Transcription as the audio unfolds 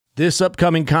This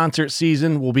upcoming concert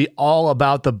season will be all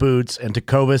about the boots, and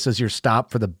Tecovas is your stop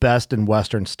for the best in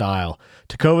Western style.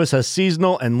 Tecovas has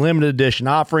seasonal and limited edition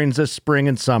offerings this spring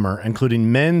and summer,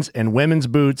 including men's and women's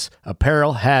boots,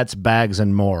 apparel, hats, bags,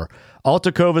 and more. All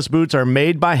Tecovas boots are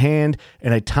made by hand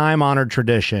in a time-honored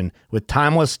tradition with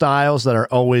timeless styles that are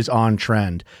always on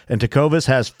trend. And Tecovas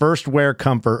has first wear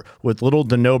comfort with little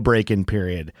to no break-in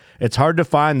period. It's hard to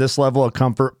find this level of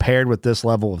comfort paired with this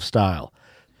level of style.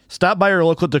 Stop by your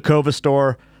local Tecovas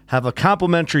store, have a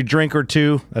complimentary drink or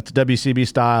two, that's WCB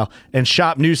style, and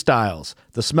shop new styles.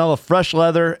 The smell of fresh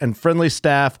leather and friendly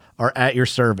staff are at your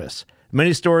service.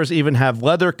 Many stores even have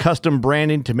leather custom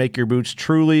branding to make your boots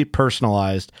truly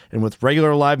personalized. And with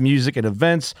regular live music and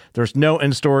events, there's no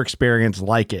in-store experience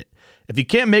like it. If you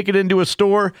can't make it into a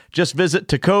store, just visit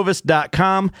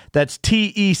tecovas.com. That's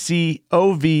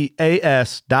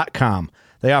TECOVAS.com.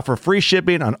 They offer free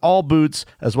shipping on all boots,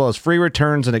 as well as free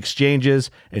returns and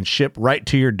exchanges, and ship right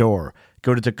to your door.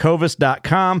 Go to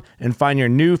tecovas.com and find your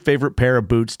new favorite pair of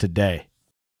boots today.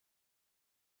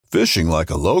 Fishing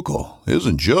like a local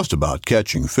isn't just about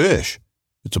catching fish.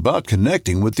 It's about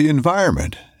connecting with the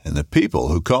environment and the people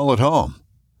who call it home.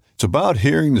 It's about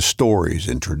hearing the stories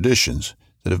and traditions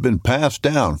that have been passed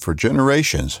down for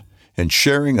generations and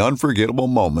sharing unforgettable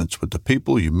moments with the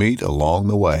people you meet along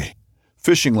the way.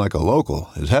 Fishing like a local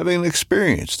is having an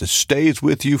experience that stays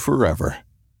with you forever.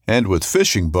 And with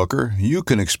Fishing Booker, you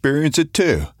can experience it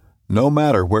too, no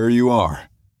matter where you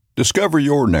are. Discover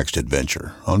your next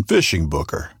adventure on Fishing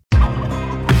Booker.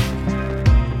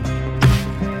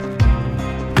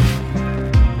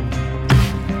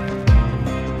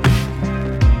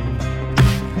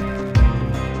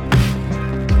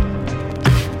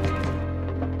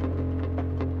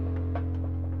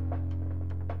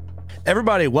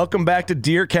 Everybody, welcome back to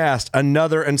DeerCast,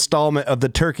 another installment of the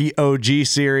Turkey OG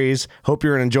series. Hope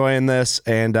you're enjoying this,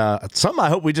 and something I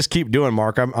hope we just keep doing,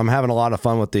 Mark. I'm having a lot of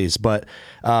fun with these. But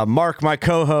Mark, my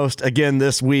co-host again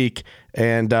this week,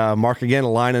 and Mark again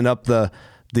lining up the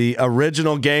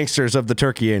original gangsters of the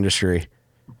turkey industry.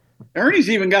 Ernie's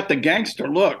even got the gangster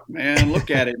look, man.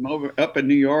 Look at him up in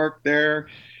New York there.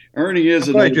 Ernie is.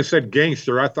 I thought you just said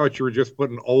gangster. I thought you were just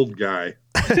putting old guy.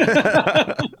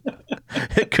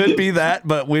 It could be that,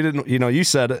 but we didn't, you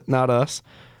said it, not us.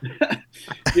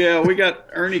 Yeah, we got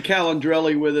Ernie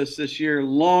Calandrelli with us this year,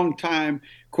 longtime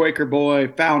Quaker Boy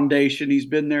Foundation. He's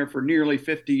been there for nearly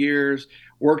 50 years,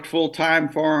 worked full-time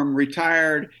for him,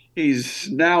 retired. He's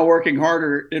now working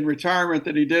harder in retirement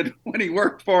than he did when he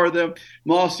worked for them.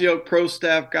 Mossy Oak Pro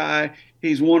Staff guy.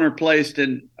 He's won or placed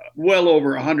in well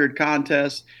over 100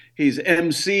 contests. He's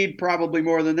emceed probably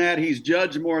more than that. He's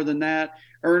judged more than that.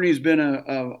 Ernie's been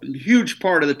a huge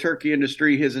part of the turkey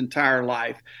industry his entire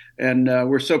life. And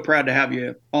we're so proud to have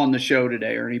you on the show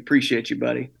today, Ernie. Appreciate you,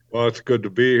 buddy. Well, it's good to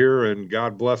be here, and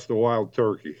God bless the wild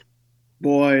turkey.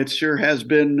 Boy, it sure has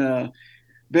been a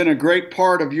great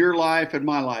part of your life and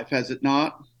my life, has it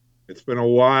not? It's been a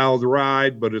wild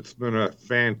ride, but it's been a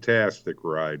fantastic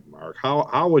ride, Mark.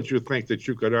 How would you think that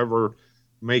you could ever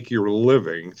make your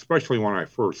living, especially when I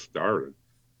first started?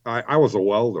 I was a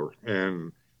welder,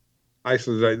 and I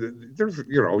said, "There's,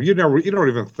 you don't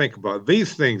even think about it.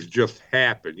 These things. Just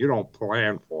happen. You don't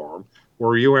plan for them.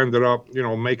 Where you ended up,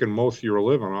 making most of your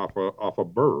living off a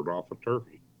bird, off a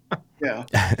turkey." Yeah,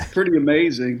 pretty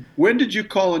amazing. When did you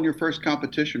call in your first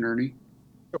competition, Ernie?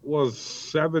 It was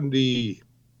 70.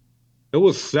 It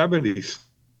was 77,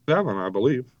 I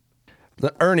believe.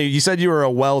 Ernie, you said you were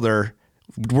a welder.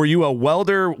 Were you a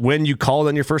welder when you called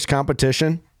in your first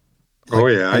competition? Oh,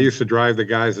 yeah. I used to drive the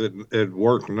guys that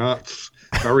work nuts.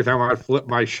 Every time I'd flip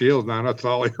my shield down, that's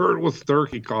all I heard was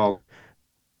turkey call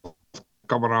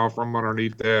coming out from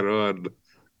underneath that hood.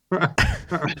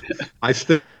 I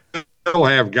still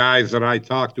have guys that I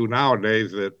talk to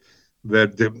nowadays that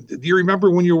do you remember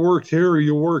when you worked here or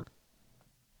you worked?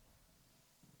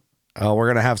 Oh, we're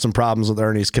going to have some problems with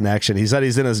Ernie's connection. He said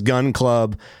he's in his gun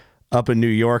club up in New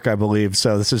York, I believe.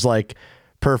 So this is like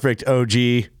perfect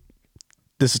OG.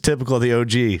 This is typical of the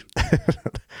OG. All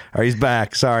right, he's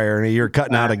back. Sorry, Ernie, you're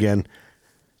cutting out again.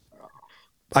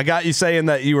 I got you saying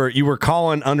that you were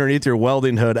calling underneath your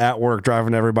welding hood at work,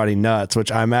 driving everybody nuts,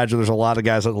 which I imagine there's a lot of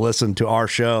guys that listen to our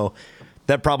show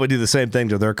that probably do the same thing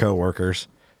to their coworkers.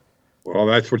 Well,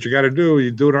 that's what you got to do.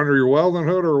 You do it under your welding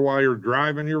hood or while you're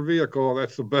driving your vehicle.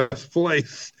 That's the best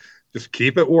place. Just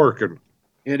keep it working.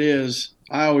 It is.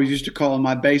 I always used to call in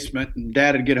my basement, and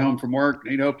Dad would get home from work,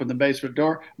 and he'd open the basement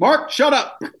door. Mark, shut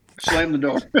up! Slam the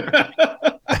door.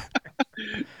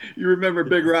 You remember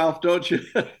Big Ralph, don't you?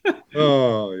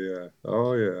 Oh yeah.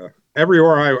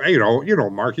 Everywhere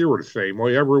Mark, you were the same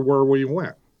way everywhere we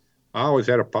went. I always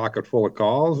had a pocket full of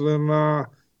calls, and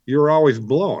you're always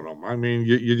blowing them. I mean,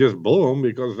 you just blew them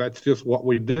because that's just what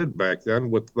we did back then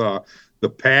with the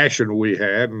passion we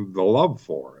had and the love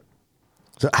for it.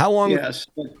 So how long Yes.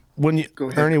 when you Go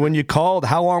ahead. Ernie, when you called,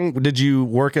 how long did you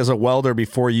work as a welder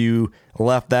before you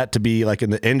left that to be like in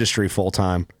the industry full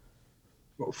time?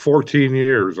 14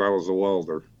 years I was a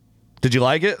welder. Did you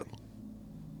like it?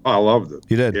 I loved it.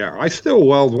 You did? Yeah, I still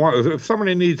weld. If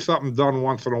somebody needs something done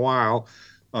once in a while,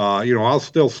 I'll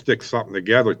still stick something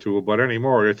together to it. But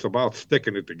anymore, it's about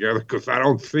sticking it together because I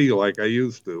don't see like I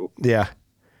used to. Yeah.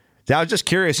 Yeah, I was just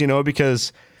curious,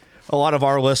 because a lot of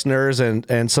our listeners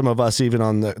and some of us even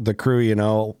on the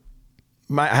crew,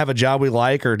 might have a job we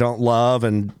like or don't love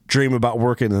and dream about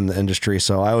working in the industry.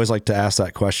 So I always like to ask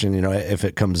that question, if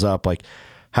it comes up, like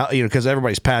how, because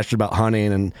everybody's passionate about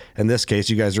hunting, and in this case,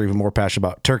 you guys are even more passionate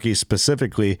about turkeys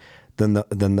specifically than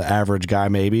the average guy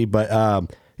maybe. But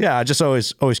yeah, I just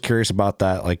always curious about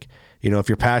that. Like, if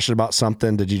you're passionate about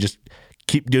something, did you just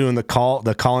keep doing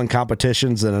the calling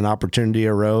competitions and an opportunity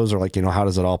arose, or like, how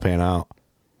does it all pan out?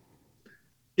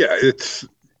 Yeah, it's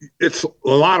a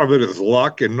lot of it is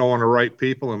luck and knowing the right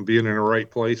people and being in the right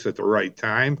place at the right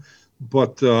time.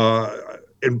 But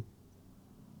and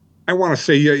I want to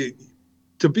say, yeah,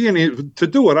 to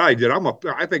do what I did,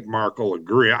 I think Mark will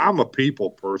agree. I'm a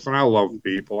people person. I love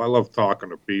people. I love talking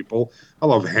to people. I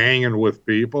love hanging with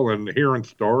people and hearing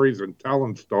stories and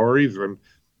telling stories, and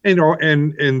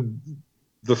and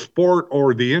the sport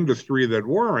or the industry that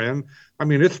we're in, I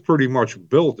mean, it's pretty much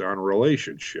built on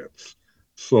relationships.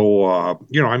 So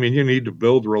I mean, you need to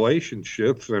build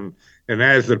relationships, and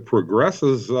as it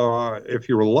progresses, if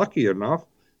you're lucky enough,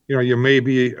 you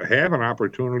maybe have an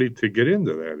opportunity to get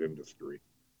into that industry.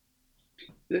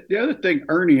 The other thing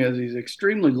Ernie is, he's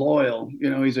extremely loyal.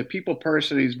 He's a people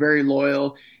person. He's very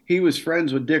loyal. He was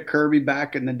friends with Dick Kirby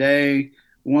back in the day.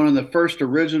 One of the first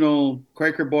original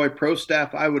Quaker Boy pro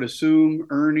staff, I would assume,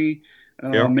 Ernie,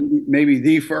 Yeah. maybe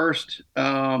the first,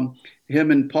 him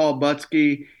and Paul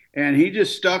Butsky. And he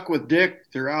just stuck with Dick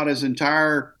throughout his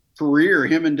entire career.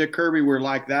 Him and Dick Kirby were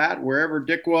like that. Wherever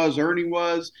Dick was, Ernie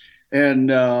was. And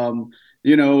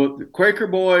Quaker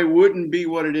Boy wouldn't be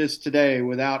what it is today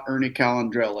without Ernie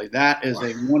Calandrelli. That is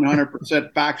a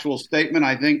 100% factual statement.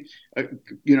 I think,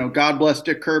 God bless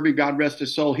Dick Kirby, God rest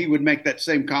his soul. He would make that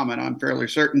same comment. I'm fairly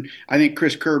certain. I think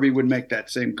Chris Kirby would make that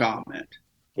same comment.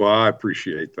 Well, I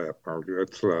appreciate that, Mark.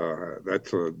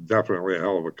 That's definitely a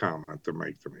hell of a comment to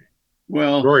make to me.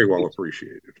 Well, Very well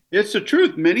appreciated. it's the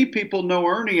truth. Many people know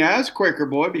Ernie as Quaker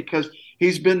Boy because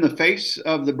he's been the face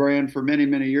of the brand for many,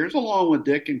 many years, along with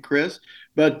Dick and Chris.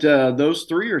 But those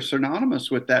three are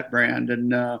synonymous with that brand.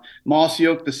 And Mossy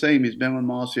Oak the same. He's been with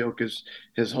Mossy Oak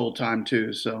his whole time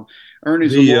too. So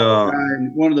Ernie's a loyal guy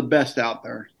and one of the best out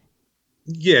there.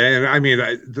 Yeah, and I mean,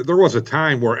 there was a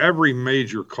time where every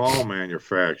major call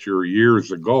manufacturer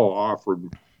years ago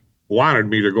wanted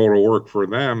me to go to work for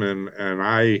them, and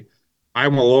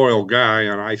I'm a loyal guy,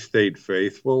 and I stayed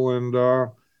faithful, and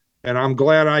I'm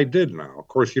glad I did now. Of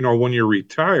course, when you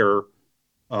retire,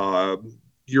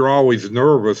 you're always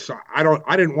nervous.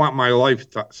 I didn't want my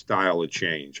lifestyle to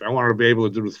change. I wanted to be able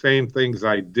to do the same things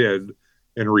I did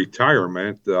in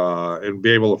retirement, and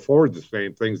be able to afford the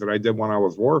same things that I did when I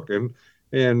was working.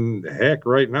 And heck,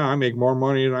 right now I make more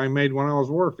money than I made when I was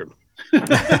working.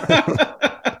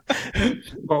 But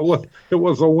it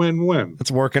was a win-win.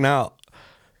 It's working out.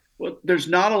 Well, there's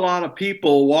not a lot of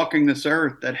people walking this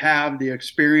earth that have the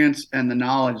experience and the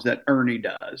knowledge that Ernie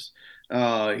does.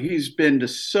 He's been to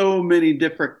so many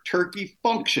different turkey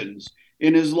functions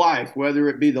in his life, whether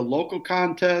it be the local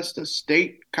contest, a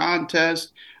state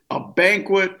contest, a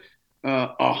banquet,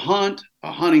 a hunt,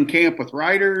 a hunting camp with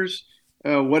riders,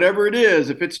 whatever it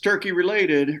is. If it's turkey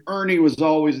related, Ernie was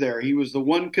always there. He was the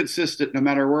one consistent no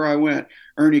matter where I went.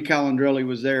 Ernie Calandrelli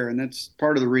was there, and that's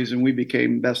part of the reason we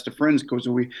became best of friends, because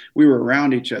we were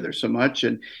around each other so much.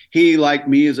 And he, like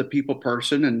me, is a people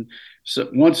person, and so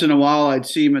once in a while I'd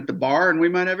see him at the bar, and we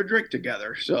might have a drink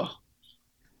together. So,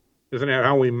 isn't that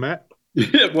how we met?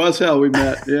 It was how we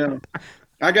met. Yeah,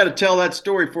 I got to tell that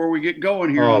story before we get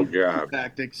going here. Oh on God,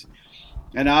 tactics.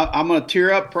 And I'm going to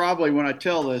tear up probably when I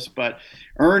tell this, but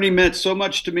Ernie meant so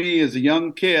much to me as a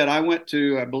young kid. I went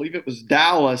to, I believe it was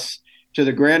Dallas, to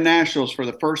the Grand Nationals for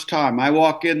the first time. I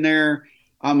walk in there.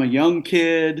 I'm a young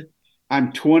kid.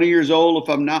 I'm 20 years old, if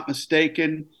I'm not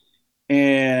mistaken.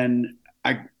 And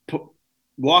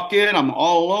walk in. I'm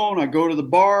all alone. I go to the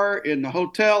bar in the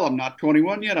hotel. I'm not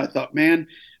 21 yet. I thought, man,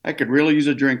 I could really use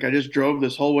a drink. I just drove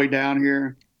this whole way down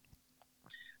here.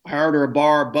 I order a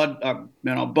bar, Bud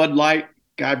Light.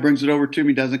 Guy brings it over to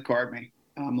me, doesn't card me.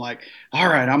 I'm like, all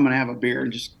right, I'm going to have a beer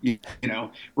and just,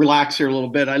 relax here a little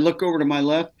bit. I look over to my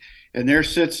left, and there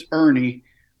sits Ernie,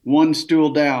 one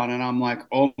stool down. And I'm like,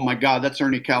 oh my God, that's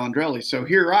Ernie Calandrelli. So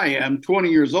here I am, 20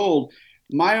 years old.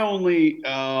 My only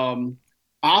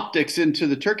optics into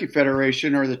the Turkey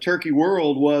Federation or the turkey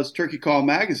world was Turkey Call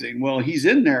magazine. Well, he's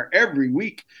in there every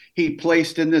week. He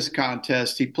placed in this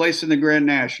contest, he placed in the Grand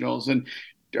Nationals, and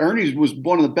Ernie was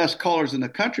one of the best callers in the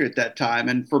country at that time.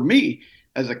 And for me,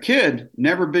 as a kid,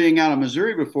 never being out of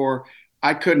Missouri before,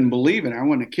 I couldn't believe it. I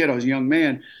wasn't a kid, I was a young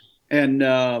man. And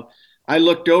I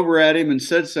looked over at him and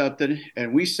said something,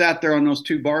 and we sat there on those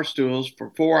two bar stools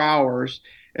for 4 hours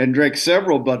and drank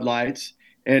several Bud Lights.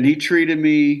 And he treated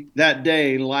me that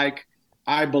day like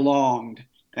I belonged.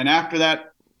 And after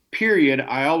that period,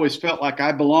 I always felt like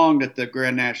I belonged at the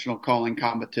Grand National calling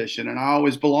competition, and I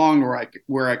always belonged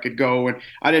where I could go. And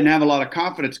I didn't have a lot of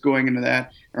confidence going into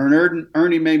that. And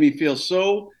Ernie made me feel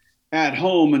so at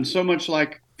home and so much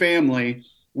like family.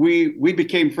 We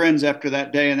became friends after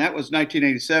that day, and that was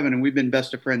 1987, and we've been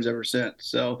best of friends ever since.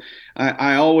 So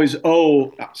I always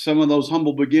owe some of those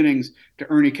humble beginnings to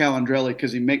Ernie Calandrelli,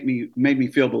 because he made me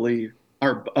feel believe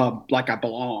or like I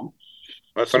belong.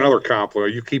 That's another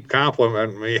compliment. You keep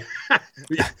complimenting me.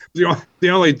 The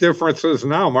only difference is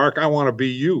now, Mark, I want to be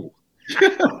you. You're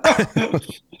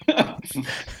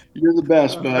the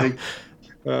best, buddy.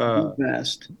 You're the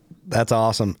best. That's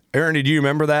awesome. Ernie, do you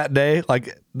remember that day?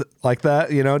 Like that,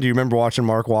 do you remember watching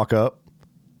Mark walk up?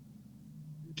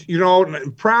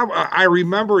 I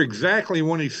remember exactly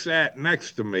when he sat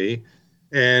next to me,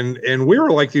 and we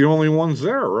were like the only ones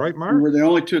there, right, Mark? We were the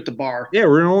only two at the bar. Yeah,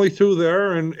 we were the only two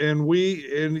there, and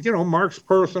Mark's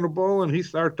personable, and he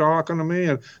started talking to me,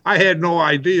 and I had no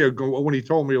idea when he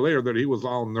told me later that he was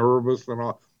all nervous and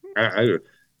all.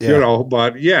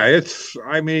 But yeah,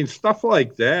 stuff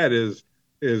like that is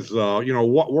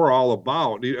what we're all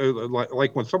about.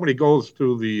 Like when somebody goes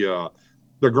to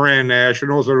the Grand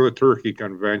Nationals or the Turkey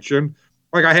Convention,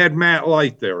 like I had Matt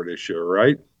Light there this year,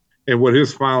 right? And with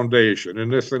his foundation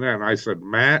and this and that. And I said,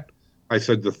 Matt,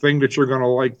 the thing that you're going to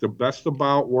like the best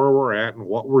about where we're at and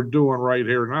what we're doing right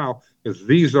here now is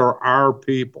these are our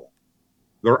people.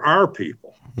 They're our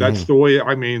people. That's the way,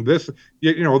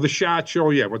 the SHOT Show,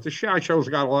 yeah, but the SHOT Show's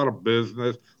got a lot of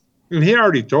business. And he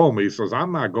already told me, he says,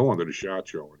 I'm not going to the SHOT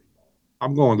Show anymore.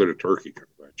 I'm going to the Turkey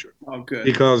Convention. Oh, good.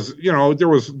 Because, there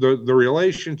was the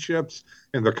relationships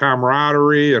and the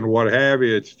camaraderie and what have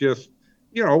you. It's just,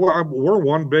 we're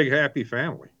one big happy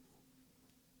family.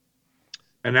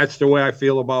 And that's the way I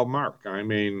feel about Mark.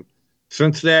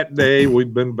 Since that day,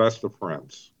 we've been best of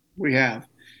friends. We have.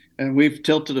 And we've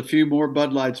tilted a few more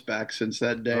Bud Lights back since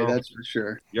that day, that's for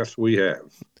sure. Yes, we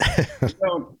have.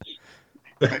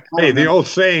 Hey, the old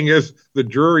saying is the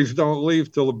juries don't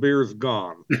leave till the beer's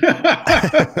gone.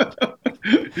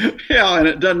 Yeah, and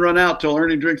it doesn't run out till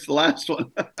Ernie drinks the last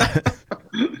one.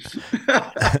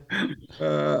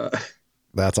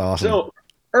 That's awesome. So,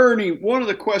 Ernie, one of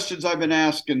the questions I've been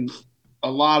asking a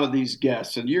lot of these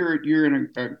guests, and you're in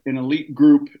an elite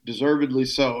group, deservedly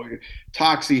so.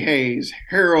 Toxie Hayes,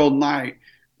 Harold Knight,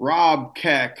 Rob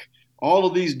Keck, all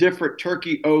of these different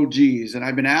turkey OGs, and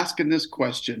I've been asking this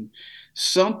question.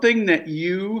 Something that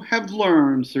you have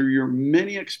learned through your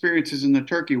many experiences in the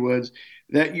turkey woods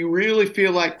that you really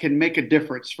feel like can make a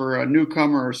difference for a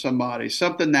newcomer or somebody,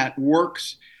 something that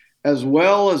works as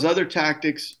well as other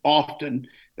tactics often.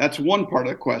 That's one part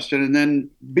of the question. And then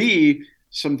B,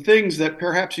 some things that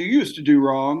perhaps you used to do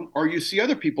wrong or you see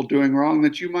other people doing wrong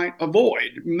that you might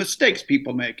avoid, mistakes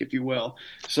people make, if you will.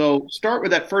 So start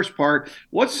with that first part.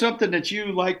 What's something that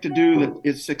you like to do that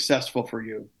is successful for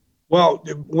you? Well,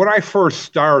 when I first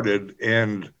started,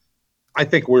 and I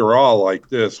think we were all like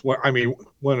this,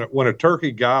 when a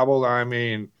turkey gobbled,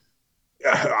 I'm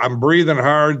breathing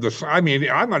hard.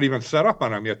 I'm not even set up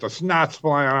on them yet. The snot's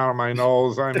flying out of my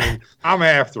nose. I'm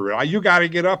after it. You got to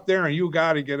get up there and you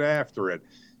got to get after it.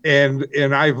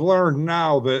 And I've learned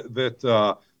now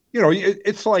that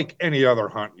it's like any other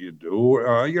hunt you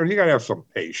do. You got to have some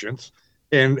patience,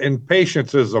 and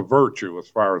patience is a virtue as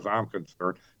far as I'm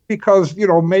concerned. Because,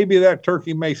 maybe that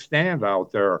turkey may stand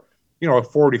out there,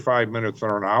 at 45 minutes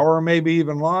or an hour, or maybe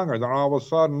even longer. Then all of a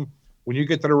sudden, when you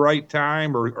get to the right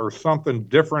time or something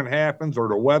different happens or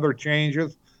the weather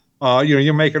changes,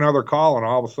 you make another call and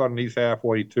all of a sudden he's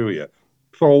halfway to you.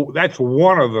 So that's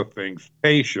one of the things.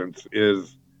 Patience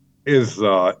is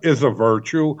a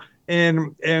virtue.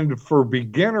 And for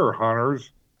beginner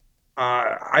hunters,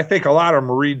 I think a lot of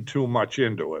them read too much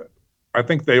into it. I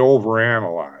think they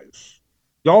overanalyze.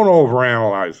 Don't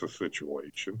overanalyze the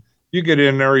situation. You get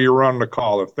in there, you run the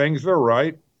call. If things are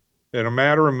right, in a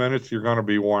matter of minutes, you're going to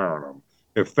be wearing them.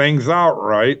 If things out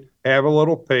right, have a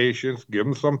little patience, give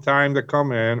him some time to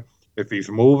come in. If he's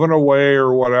moving away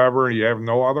or whatever, and you have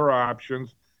no other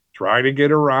options, try to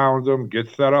get around him, get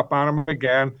set up on him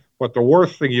again. But the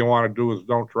worst thing you want to do is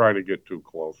don't try to get too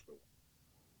close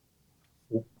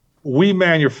to him. We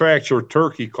manufacture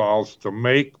turkey calls to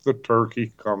make the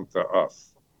turkey come to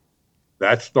us.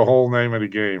 That's the whole name of the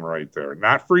game right there.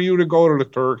 Not for you to go to the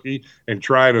turkey and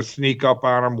try to sneak up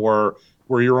on him where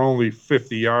you're only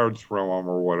 50 yards from him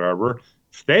or whatever.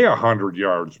 Stay 100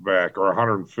 yards back or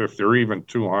 150 or even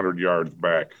 200 yards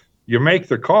back. You make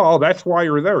the call. That's why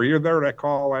you're there. You're there to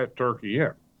call that turkey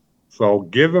in. So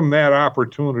give him that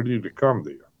opportunity to come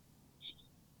to you.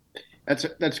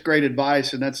 That's great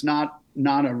advice, and that's not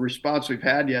a response we've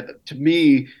had yet. To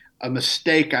me, a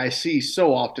mistake I see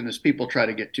so often is people try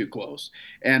to get too close,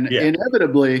 and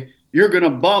inevitably you're going to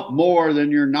bump more than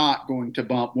you're not going to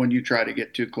bump when you try to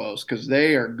get too close, because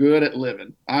they are good at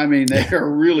living. I mean, they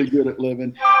are really good at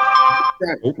living.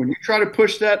 When you try to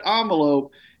push that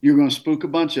envelope, you're going to spook a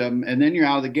bunch of them, and then you're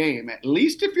out of the game. At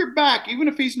least if you're back, even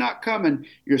if he's not coming,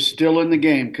 you're still in the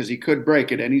game because he could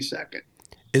break at any second.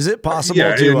 Is it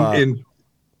possible to? In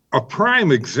a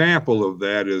prime example of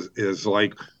that is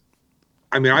like,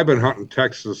 I mean, I've been hunting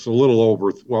Texas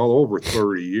over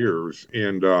 30 years,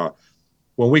 and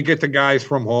when we get the guys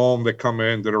from home that come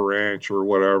into the ranch or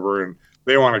whatever, and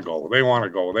they want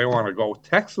to go,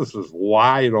 Texas is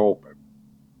wide open.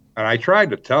 And I tried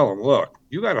to tell them, look,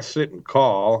 you got to sit and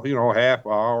call, half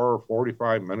hour,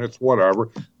 45 minutes, whatever,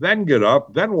 then get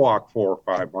up, then walk 400 or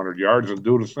 500 yards and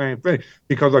do the same thing.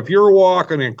 Because if you're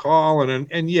walking and calling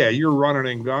and you're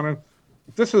running and gunning,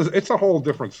 it's a whole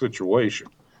different situation,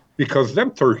 because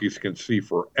them turkeys can see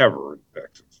forever in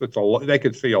Texas. They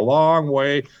can see a long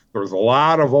way. There's a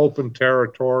lot of open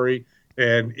territory.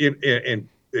 And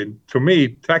to me,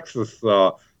 Texas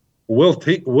will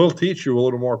teach you a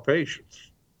little more patience.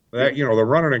 That, the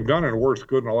running and gunning works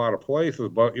good in a lot of places,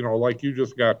 but, like you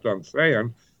just got done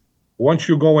saying, once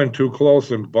you go in too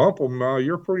close and bump them,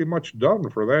 you're pretty much done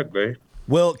for that day.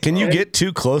 Well, can you get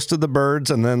too close to the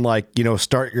birds and then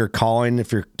start your calling?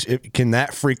 Can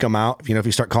that freak them out? If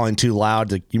you start calling too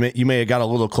loud, you may have got a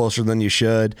little closer than you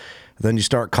should. Then you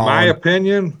start calling. My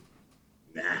opinion?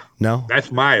 Nah. No? That's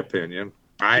my opinion.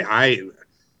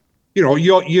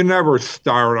 You never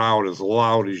start out as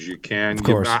loud as you can. Of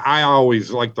course. I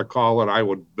always like to call it, I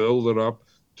would build it up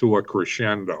to a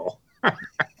crescendo.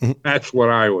 That's what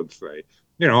I would say.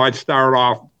 I'd start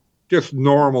off just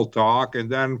normal talk, and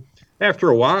then after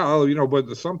a while,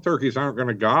 but some turkeys aren't going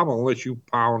to gobble unless you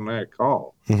pound that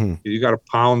call. Mm-hmm. You got to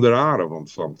pound it out of him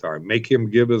sometime. Make him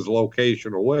give his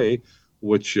location away,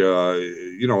 which,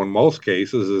 in most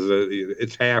cases,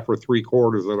 it's half or three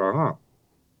quarters of the hunt.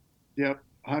 Yep.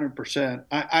 100%.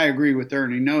 I agree with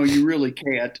Ernie. No, you really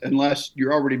can't unless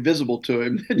you're already visible to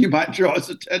him. Then you might draw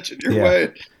his attention your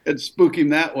way and spook him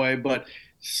that way. But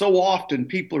so often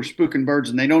people are spooking birds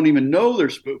and they don't even know they're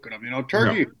spooking them.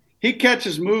 Turkey, he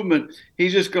catches movement.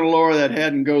 He's just going to lower that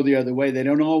head and go the other way. They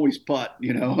don't always putt,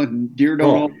 and deer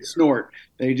don't always snort.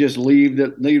 They just leave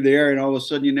the area, and all of a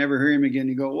sudden you never hear him again.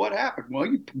 You go, what happened? Well,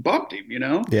 you bumped him,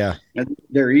 Yeah. And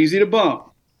they're easy to bump.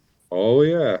 Oh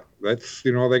yeah, that's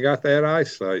they got that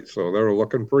eyesight, so they're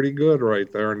looking pretty good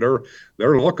right there, and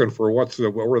they're looking for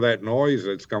where that noise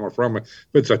that's coming from. If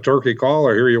it's a turkey call,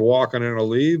 or hear you walking in the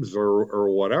leaves or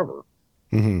whatever,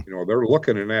 mm-hmm. They're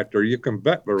looking in that. You can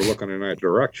bet they're looking in that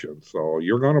direction. So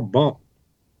you're going to bump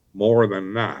more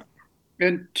than not.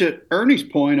 And to Ernie's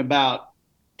point about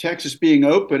Texas being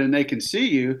open and they can see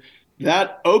you,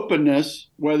 that openness,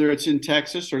 whether it's in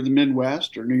Texas or the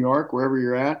Midwest or New York, wherever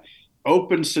you're at.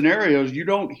 Open scenarios, you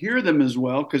don't hear them as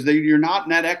well because you're not in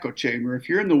that echo chamber. If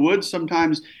you're in the woods,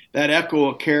 sometimes that echo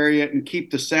will carry it and keep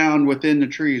the sound within the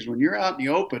trees. When you're out in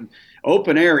the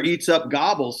open air eats up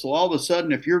gobbles. So all of a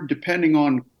sudden, if you're depending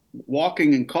on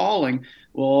walking and calling,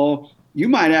 well, you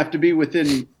might have to be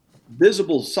within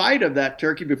visible sight of that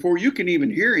turkey before you can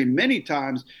even hear him. Many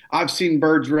times I've seen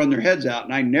birds run their heads out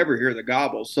and I never hear the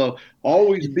gobbles. So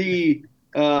always be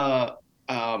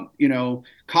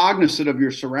cognizant of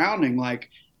your surrounding. Like,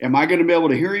 am I going to be able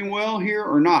to hear him well here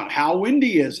or not? How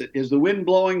windy is it? Is the wind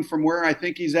blowing from where I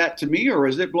think he's at to me, or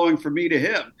is it blowing from me to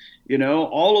him?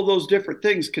 All of those different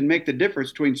things can make the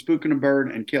difference between spooking a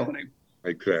bird and killing him.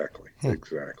 Exactly.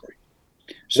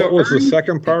 So what was the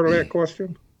second part of that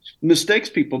question? Mistakes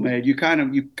people made. You kind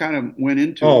of went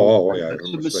into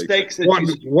the mistakes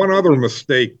that one other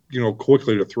mistake,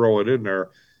 quickly to throw it in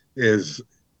there, is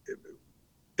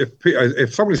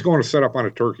if somebody's going to set up on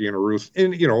a turkey in a roost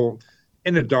in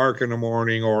the dark in the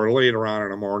morning or later on in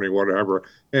the morning, whatever,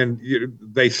 and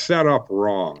they set up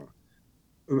wrong,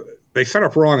 they set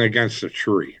up wrong against a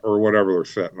tree or whatever they're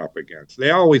setting up against.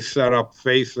 They always set up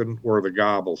facing where the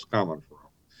gobble's coming from.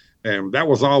 And that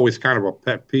was always kind of a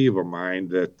pet peeve of mine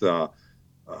that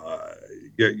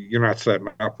you're not setting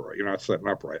up right. You're not setting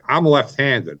up right. I'm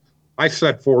left-handed. I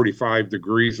set 45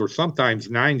 degrees or sometimes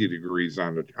 90 degrees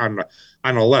on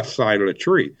the left side of the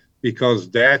tree because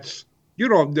that's,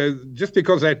 just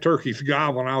because that turkey's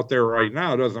gobbling out there right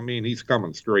now doesn't mean he's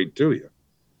coming straight to you.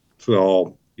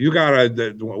 So you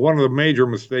gotta, one of the major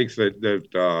mistakes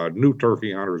that new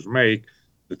turkey hunters make,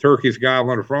 the turkey's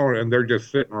gobbling in front and they're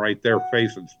just sitting right there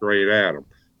facing straight at them.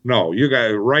 No,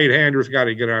 right-handers got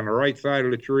to get on the right side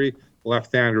of the tree.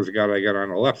 Left-handers got to get on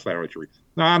the left side of the tree.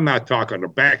 Now, I'm not talking the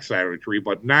back side of the tree,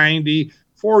 but 90,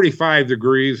 45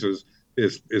 degrees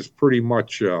is pretty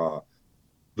much the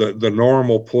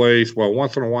normal place. Well,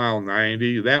 once in a while,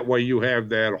 90. That way you have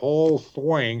that whole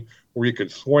swing where you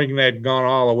could swing that gun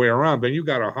all the way around. Then you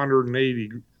got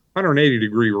 180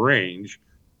 degree range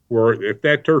where if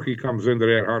that turkey comes into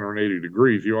that 180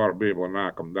 degrees, you ought to be able to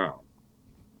knock them down.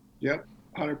 Yep,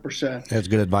 100%. That's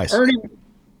good advice. Ernie,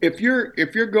 if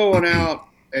you're going out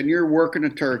and you're working a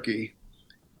turkey,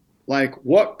 like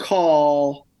what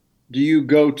call do you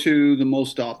go to the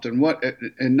most often? What,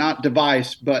 and not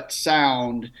device, but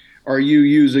sound are you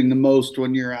using the most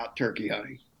when you're out turkey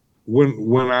hunting?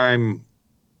 When I'm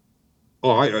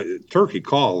turkey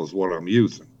call is what I'm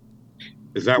using.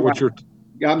 Is that what you're?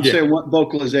 I'm saying what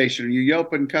vocalization? Are you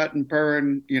yelping, cutting,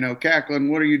 purring,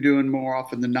 cackling? What are you doing more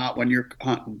often than not when you're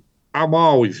hunting? I'm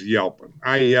always yelping.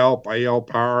 I yelp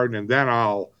hard, and then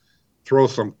I'll throw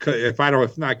some. If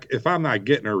I'm not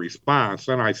getting a response,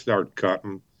 then I start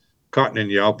cutting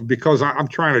and yelping because I'm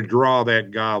trying to draw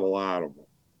that gobble out of them.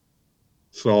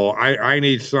 So I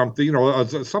need something.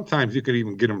 Sometimes you can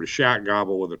even get them to shot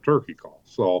gobble with a turkey call.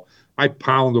 So I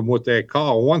pound him with that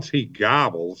call. Once he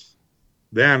gobbles,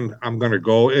 then I'm going to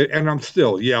go, and I'm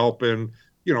still yelping.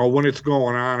 When it's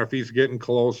going on, if he's getting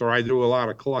closer, I do a lot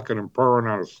of clucking and purring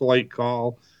on a slate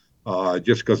call,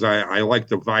 just because I like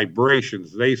the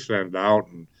vibrations they send out.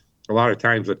 And a lot of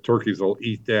times the turkeys will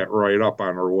eat that right up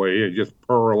on their way and just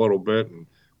purr a little bit. And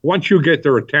once you get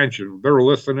their attention, they're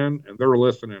listening, and they're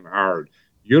listening hard.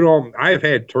 I've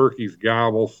had turkeys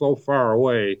gobble so far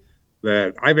away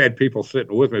that I've had people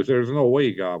sitting with me say, there's no way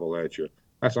he gobbled at you.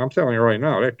 I'm telling you right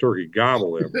now, that turkey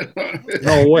gobbled him.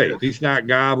 No way. He's not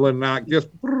gobbling, not just.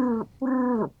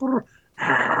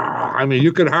 I mean,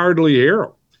 you could hardly hear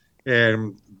him.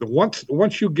 And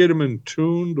once you get them in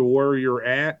tune to where you're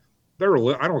at, I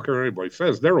don't care what anybody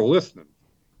says, they're listening.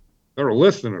 They're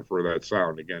listening for that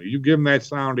sound again. You give them that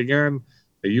sound again,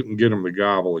 and you can get them to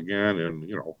gobble again,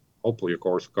 and hopefully, of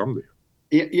course, come to you.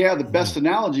 Yeah, the best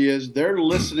analogy is they're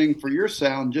listening for your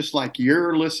sound just like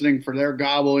you're listening for their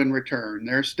gobble in return.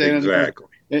 They're standing exactly.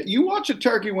 There. You watch a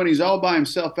turkey when he's all by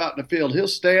himself out in the field. He'll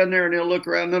stand there and he'll look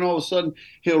around, and then all of a sudden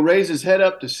he'll raise his head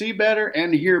up to see better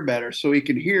and to hear better, so he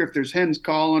can hear if there's hens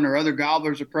calling or other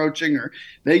gobblers approaching. Or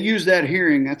they use that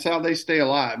hearing. That's how they stay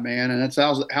alive, man, and that's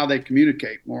how they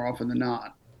communicate more often than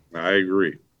not. I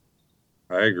agree.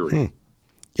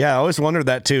 Yeah, I always wondered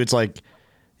that too. It's like,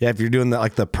 yeah, if you're doing that,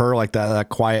 like the purr, like that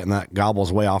quiet, and that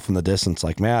gobble's way off in the distance,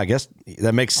 like, man, I guess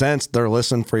that makes sense. They're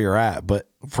listening for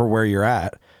where you're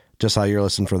at, just how you're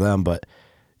listening for them. But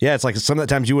yeah, it's like some of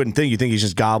the times you wouldn't think. You think he's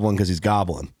just gobbling because he's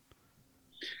gobbling.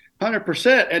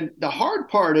 100%. And the hard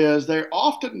part is they're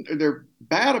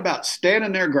bad about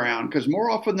standing their ground, because more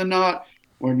often than not,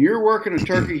 when you're working a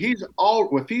turkey,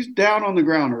 if he's down on the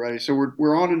ground already, so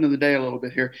we're on into the day a little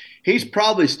bit here, he's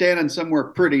probably standing somewhere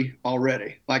pretty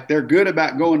already. Like they're good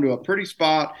about going to a pretty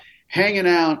spot, hanging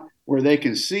out where they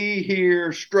can see,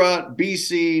 hear, strut, be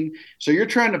seen. So you're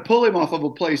trying to pull him off of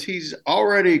a place he's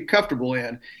already comfortable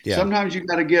in. Yeah. Sometimes you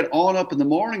got to get on up in the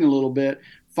morning a little bit,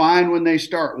 find when they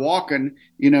start walking,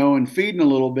 and feeding a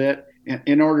little bit,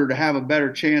 in order to have a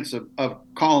better chance of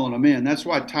calling them in. That's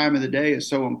why time of the day is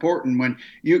so important. When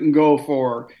you can go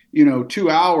for, 2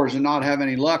 hours and not have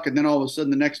any luck, and then all of a sudden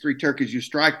the next 3 turkeys you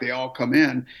strike, they all come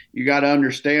in. You got to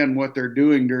understand what they're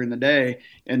doing during the day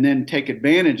and then take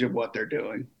advantage of what they're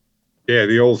doing. Yeah,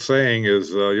 the old saying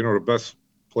is, the best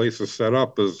place to set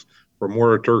up is from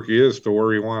where a turkey is to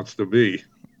where he wants to be,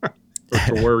 or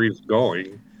to where he's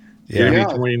going. Yeah.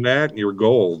 Between that and you're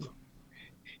gold.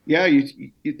 Yeah,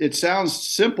 it sounds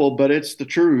simple, but it's the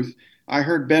truth. I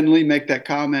heard Ben Lee make that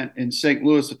comment in St.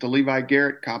 Louis at the Levi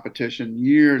Garrett competition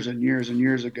years and years and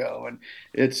years ago, and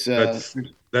it's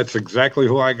that's exactly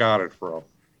who I got it from.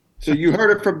 So you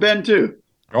heard it from Ben too?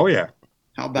 Oh yeah.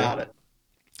 How about it?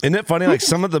 Isn't it funny? Like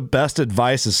some of the best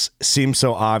advice seems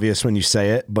so obvious when you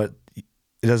say it, but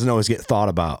it doesn't always get thought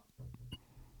about.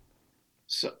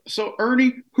 So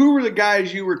Ernie, who were the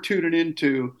guys you were tuning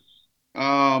into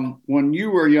when you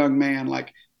were a young man?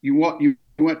 Like you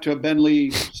went to a Ben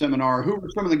Lee seminar. Who were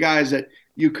some of the guys that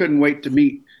you couldn't wait to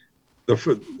meet?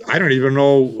 I don't even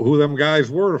know who them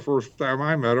guys were the first time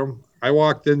I met them. I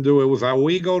walked into it was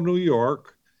Owego, New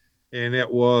York, and it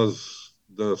was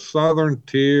the Southern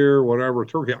Tier, whatever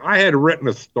Turkey. I had written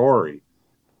a story.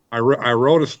 I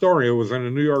wrote a story. It was in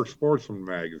a New York Sportsman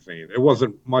magazine. It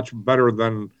wasn't much better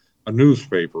than a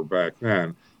newspaper back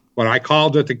then, but I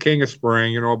called it the King of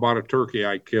Spring. About a turkey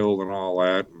I killed and all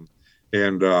that,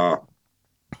 and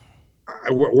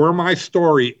where my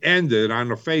story ended on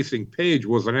the facing page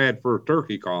was an ad for a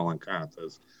turkey calling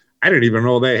contest. I didn't even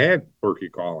know they had turkey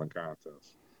calling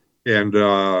contests. And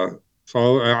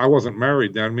so I wasn't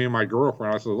married then. Me and my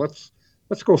girlfriend, I said, let's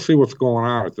go see what's going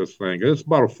on at this thing. It's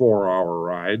about a 4-hour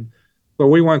ride. So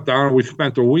we went down and we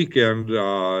spent the weekend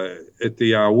at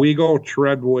the Owego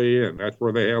Treadway Inn. That's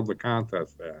where they held the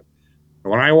contest at.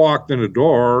 And when I walked in the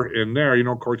door in there,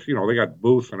 of course, they got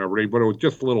booths and everything, but it was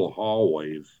just little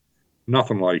hallways.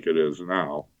 Nothing like it is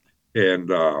now. And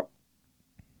the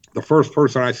first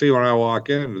person I see when I walk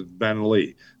in is Ben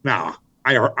Lee. Now,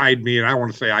 I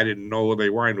want to say I didn't know who they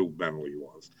were. I knew who Ben Lee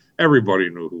was. Everybody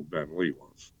knew who Ben Lee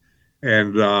was.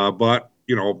 And but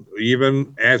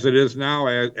even as it is now,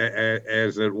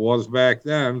 as it was back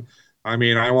then, I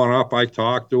mean, I went up, I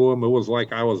talked to him. It was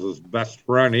like I was his best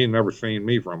friend. He'd never seen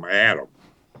me from Adam.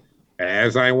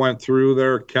 As I went through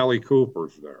there, Kelly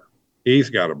Cooper's there. He's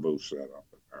got a booth set up.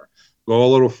 Go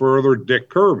a little further, Dick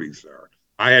Kirby's there.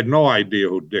 I had no idea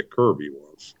who Dick Kirby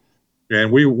was.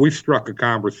 And we struck a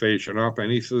conversation up,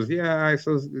 and he says, yeah. I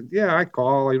says, yeah, I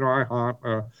call, I hunt.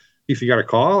 He said, you got a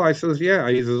call? I says, yeah.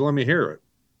 He says, let me hear it.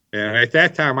 And at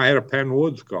that time, I had a Penn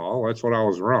Woods call. That's what I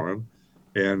was running.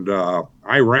 And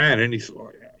I ran, and he said,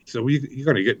 well, you're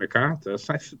going to get in a contest?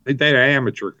 I said, they did an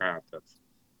amateur contest.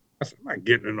 I said, I'm not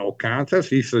getting in no contest.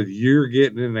 He said, you're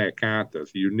getting in that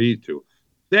contest. You need to.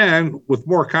 Then, with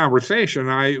more conversation,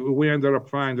 we ended up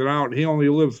finding out he only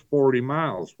lives 40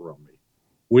 miles from me.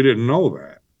 We didn't know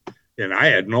that. And I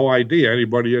had no idea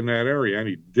anybody in that area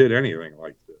did anything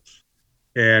like this.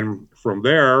 And from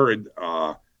there,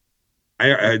 I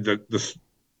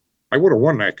would have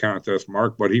won that contest,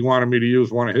 Mark, but he wanted me to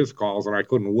use one of his calls, and I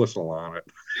couldn't whistle on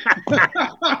it.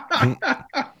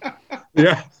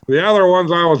 Yeah, the other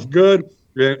ones I was good.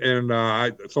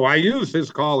 So I used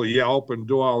his call to yelp and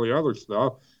do all the other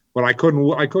stuff, but I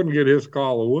couldn't get his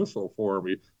call to whistle for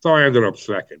me. So I ended up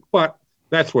second. But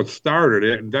that's what started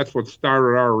it, and that's what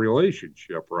started our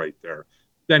relationship right there.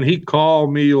 Then he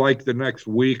called me like the next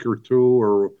week or two,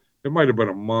 or it might have been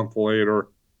a month later,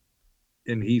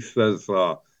 and he says,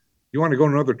 you want to go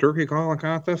to another turkey calling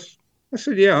contest? I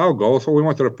said, yeah, I'll go. So we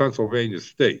went to the Pennsylvania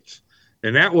States.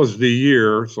 And that was the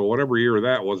year, so whatever year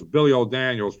that was, Billy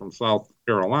O'Daniels from South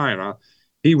Carolina,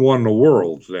 he won the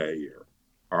Worlds that year.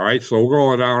 All right, so we're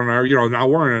going down there, now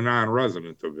we're in a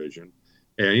non-resident division.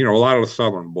 And, a lot of the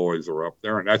Southern boys are up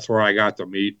there, and that's where I got to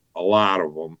meet a lot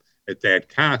of them at that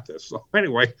contest. So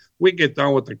anyway, we get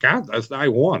done with the contest. I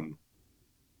won.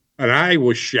 And I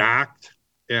was shocked,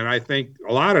 and I think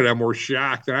a lot of them were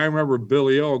shocked. And I remember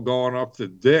Billy O going up to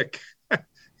Dick,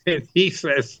 and he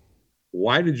says,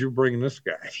 why did you bring this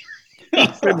guy?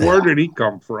 He said, where did he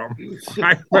come from?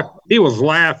 He was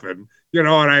laughing, you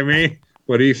know what I mean?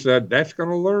 But he said, that's going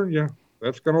to learn you.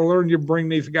 That's going to learn you bring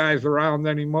these guys around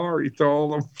anymore, he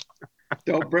told them.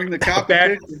 Don't bring the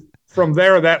competition. From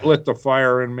there, that lit the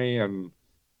fire in me. And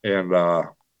then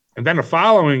the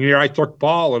following year, I took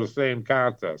Paul to the same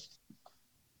contest.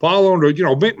 Paul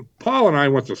and I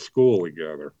went to school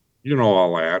together.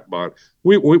 All that, but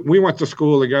we went to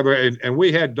school together, and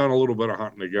we had done a little bit of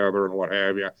hunting together and what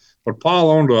have you. But Paul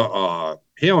owned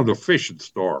a fishing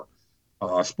store,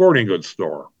 a sporting goods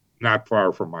store, not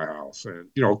far from my house. And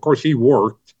of course, he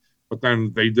worked, but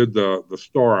then they did the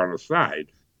store on the side.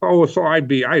 So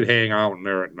I'd hang out in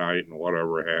there at night and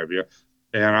whatever have you.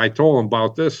 And I told him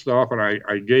about this stuff, and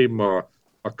I gave him a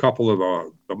couple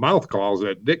of the mouth calls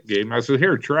that Dick gave me. I said,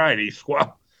 here, try these.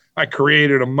 Well, I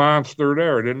created a monster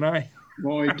there, didn't I?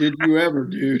 Boy, did you ever,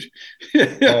 dude.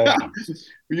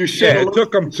 You should. Yeah, it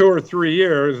took them 2 or 3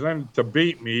 years then to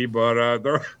beat me, but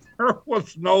there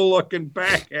was no looking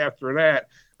back after that.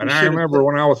 And I remember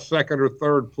when I was second or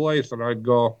third place, and I'd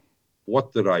go,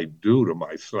 what did I do to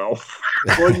myself?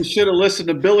 Well, you should have listened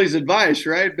to Billy's advice,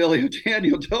 right? Billy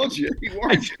O'Daniel told you. He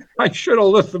warned you. I should have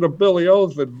listened to Billy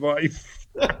O's advice.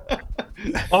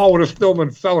 Paul would have still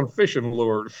been selling fishing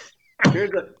lures.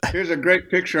 Here's a great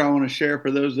picture I want to share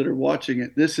for those that are watching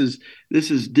it. This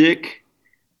is Dick,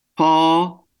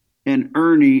 Paul, And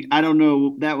Ernie, I don't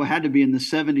know, that had to be in the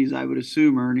 70s, I would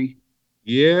assume, Ernie.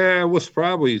 Yeah, it was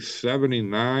probably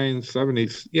 79, 70.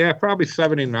 Yeah, probably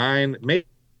 79,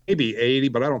 maybe 80,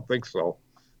 but I don't think so.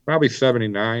 Probably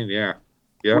 79. Yeah.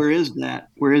 Yep. Where is that?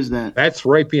 Where is that? That's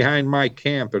right behind my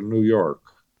camp in New York.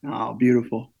 Oh,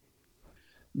 beautiful.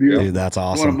 Yep. Dude, Beautiful. that's One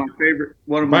of awesome. my favorite,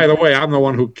 one of my, By the way, I'm the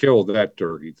one who killed that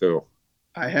turkey too.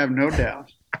 I have no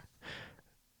doubt.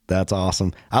 That's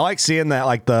awesome. I like seeing that,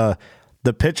 like the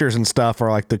pictures and stuff are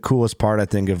like the coolest part, I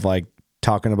think, of like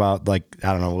talking about, like,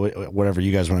 I don't know, whatever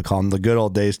you guys want to call them, the good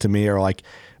old days to me, or like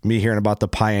me hearing about the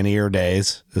pioneer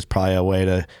days is probably a way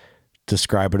to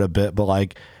describe it a bit. But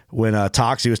like when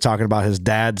Toxie was talking about his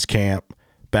dad's camp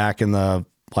back in the,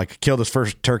 like, killed his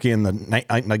first turkey in the like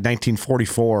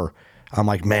 1944. I'm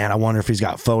like, man, I wonder if he's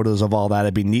got photos of all that.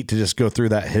 It'd be neat to just go through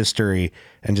that history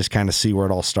and just kind of see where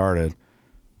it all started.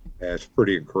 Yeah, it's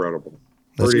pretty incredible.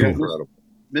 That's Pretty cool. incredible.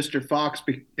 Mr. Fox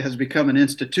has become an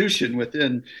institution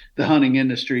within the hunting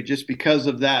industry just because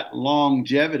of that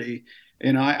longevity.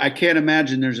 And I can't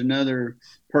imagine there's another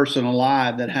person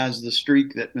alive that has the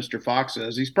streak that Mr. Fox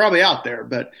has. He's probably out there,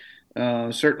 but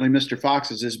certainly Mr.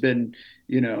 Fox's has been,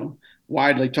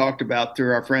 widely talked about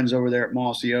through our friends over there at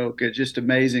Mossy Oak. It's just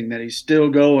amazing that he's still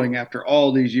going after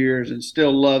all these years and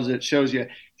still loves it. It shows you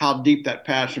how deep that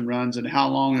passion runs and how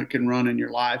long it can run in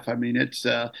your life. I mean,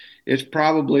 it's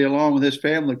probably, along with his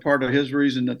family, part of his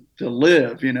reason to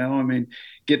live. I mean,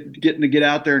 getting to get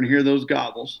out there and hear those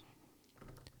gobbles.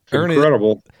 Ernie,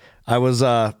 incredible. I was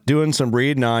doing some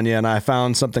reading on you, and I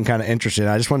found something kind of interesting.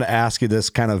 I just wanted to ask you this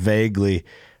kind of vaguely,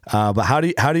 but how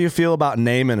do you feel about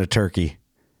naming a turkey?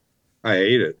 I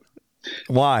hate it.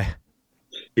 Why?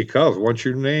 Because once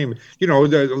you name, a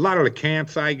lot of the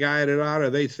camps I guided out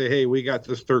of, they say, "Hey, we got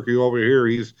this turkey over here.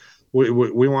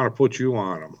 We want to put you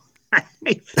on him." I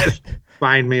says,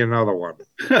 "Find me another one."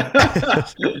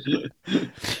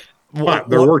 But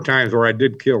there were times where I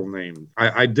did kill names.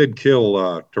 I did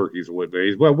kill turkeys with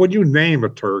days. Well, when you name a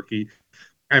turkey,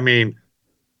 I mean,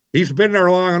 he's been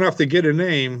there long enough to get a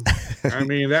name. I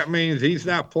mean, that means he's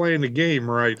not playing the game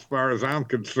right, as far as I'm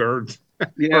concerned.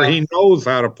 Yeah. Or he knows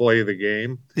how to play the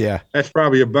game. Yeah. That's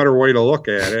probably a better way to look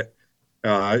at it.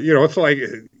 It's like,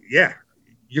 yeah,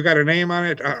 you got a name on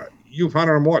it. You've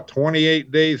hunted them,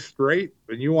 28 days straight,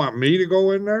 and you want me to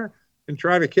go in there and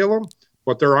try to kill them?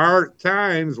 But there are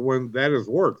times when that has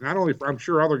worked. Not only, I'm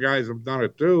sure other guys have done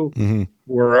it too,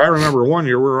 where I remember one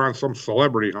year we were on some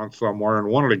celebrity hunt somewhere, and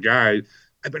one of the guys,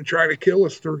 "I've been trying to kill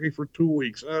this turkey for 2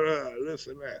 weeks, this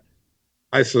and that."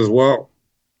 I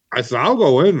said, I'll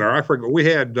go in there. I forget. We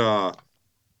had, I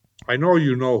know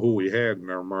you know who we had in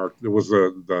there, Mark. It was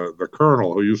the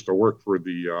colonel who used to work for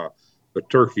the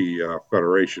Turkey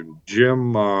Federation,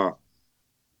 Jim. God,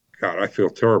 I feel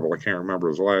terrible. I can't remember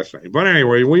his last name. But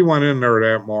anyway, we went in there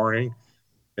that morning.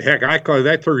 Heck, I called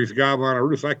that turkey's gobbling on a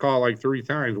roost. I called like 3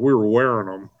 times. We were wearing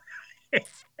them.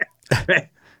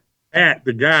 Pat,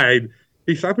 the guide,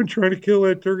 he said, "I've been trying to kill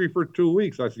that turkey for 2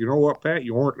 weeks." I said, "You know what, Pat?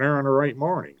 You weren't there on the right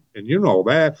morning." And you know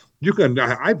that.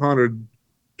 I've hunted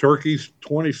turkeys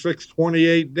 26,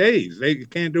 28 days. They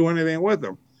can't do anything with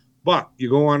them. But you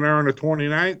go in there on the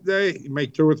 29th day, you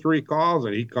make 2 or 3 calls,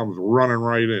 and he comes running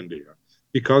right into you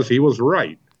because he was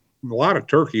right. A lot of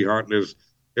turkey hunting is,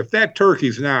 if that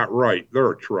turkey's not right,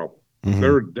 they're in trouble.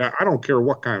 I don't care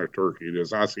what kind of turkey it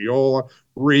is, Osceola,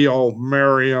 Rio,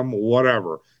 Merriam,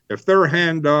 whatever. If they're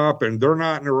henned up and they're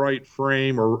not in the right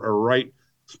frame or right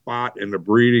spot in the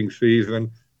breeding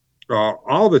season,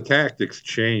 all the tactics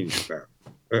change then.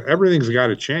 Everything's got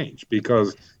to change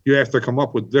because you have to come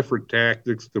up with different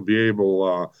tactics to be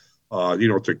able,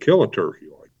 to kill a turkey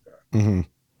like that.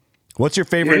 What's your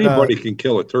favorite? Anybody can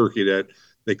kill a turkey that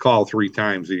they call 3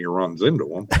 times and he runs into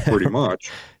them, pretty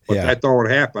much. But that don't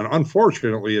happen.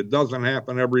 Unfortunately, it doesn't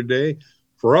happen every day.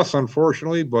 For us,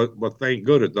 unfortunately, but thank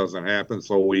good it doesn't happen.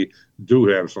 So we do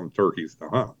have some turkeys to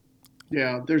hunt.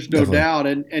 Yeah, there's no doubt.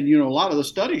 And a lot of the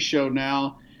studies show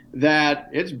now that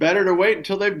it's better to wait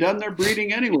until they've done their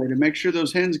breeding anyway to make sure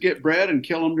those hens get bred and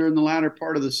kill them during the latter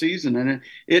part of the season. And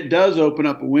it does open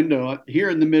up a window. Here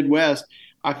in the Midwest,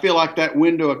 I feel like that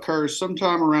window occurs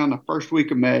sometime around the first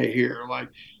week of May here. Like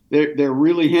they're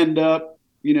really henned up,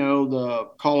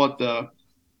 call it the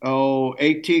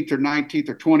 18th or 19th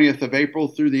or 20th of April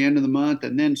through the end of the month.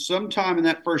 And then sometime in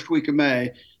that first week of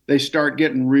May, they start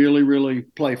getting really, really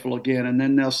playful again. And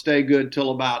then they'll stay good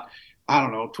till about,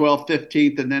 12th,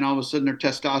 15th. And then all of a sudden their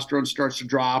testosterone starts to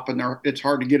drop and it's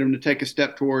hard to get them to take a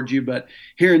step towards you. But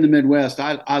here in the Midwest,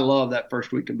 I love that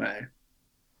first week of May.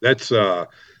 That's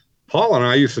Paul and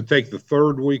I used to take the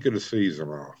 3rd week of the season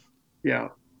off. Yeah.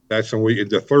 That's the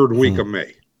 3rd week of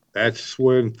May. That's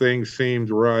when things seemed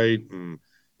right, and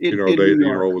in they, New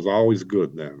York. it was always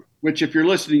good then. Which, if you're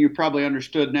listening, you probably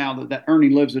understood now that Ernie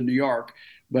lives in New York.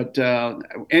 But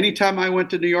anytime I went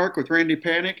to New York with Randy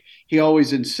Panic, he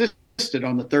always insisted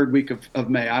on the third week of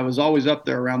May. I was always up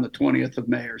there around the 20th of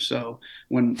May or so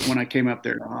when I came up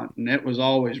there to hunt, and it was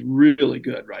always really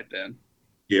good right then.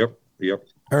 Yep.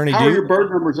 Ernie, how are your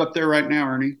bird numbers up there right now,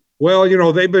 Ernie? Well,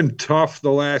 they've been tough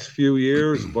the last few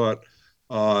years, but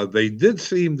they did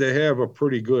seem to have a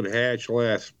pretty good hatch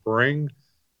last spring.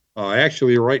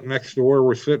 Actually, right next to where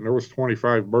we're sitting, there was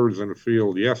 25 birds in the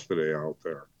field yesterday out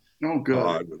there. Oh,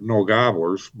 good. No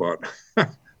gobblers, but there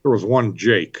was one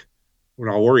Jake.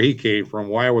 Where he came from,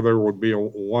 why there would be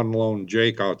one lone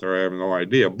Jake out there, I have no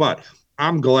idea. But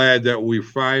I'm glad that we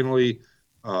finally,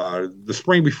 the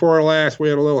spring before last, we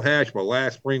had a little hatch, but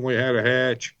last spring we had a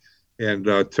hatch. And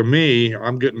to me,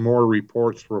 I'm getting more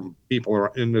reports from people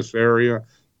in this area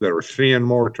that are seeing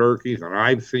more turkeys, and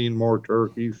I've seen more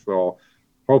turkeys. So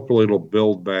hopefully it'll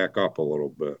build back up a little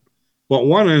bit. But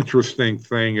one interesting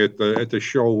thing at the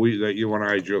show that you and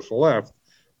I just left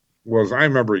was, I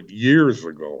remember years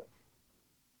ago,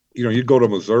 you'd go to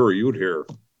Missouri, you'd hear,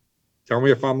 tell me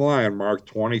if I'm lying, Mark,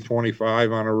 20,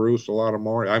 25 on a roost, a lot of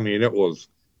more. I mean,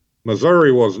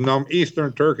 Missouri was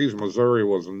Eastern turkeys, Missouri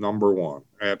was number one.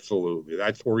 Absolutely.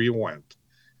 That's where you went.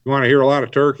 You want to hear a lot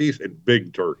of turkeys and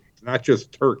big turkeys, not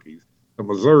just turkeys. The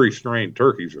Missouri strain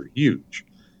turkeys are huge.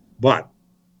 But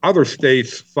other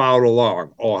states followed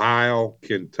along, Ohio,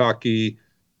 Kentucky,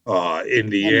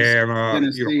 Indiana,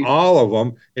 Tennessee. All of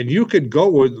them. And you could go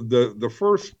with the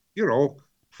first,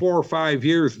 4 or 5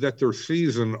 years that their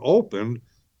season opened.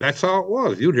 That's how it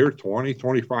was. You'd hear 20,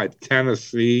 25,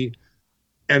 Tennessee,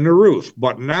 and the roost.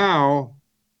 But now,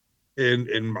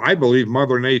 and I believe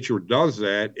Mother Nature does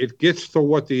that, it gets to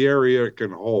what the area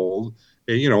can hold,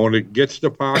 and and it gets the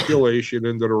population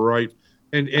into the right.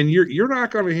 And you're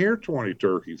not going to hear 20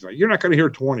 turkeys. You're not going to hear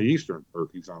 20 Eastern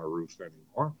turkeys on a roost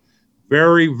anymore.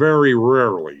 Very, very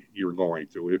rarely you're going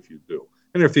to, if you do.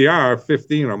 And if they are,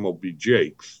 15 of them will be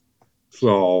Jakes.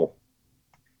 So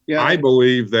yeah, I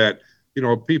believe that,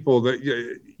 people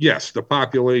that, yes, the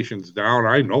population's down.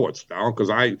 I know it's down because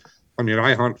I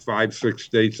hunt 5-6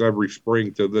 states every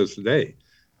spring to this day.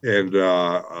 And,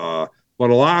 but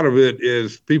a lot of it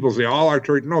is people say, all our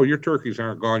turkeys, no, your turkeys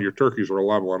aren't gone. Your turkeys are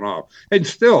leveling off. And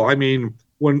still,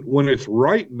 when it's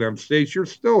right in them states, you're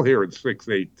still hearing 6,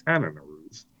 8, 10 in a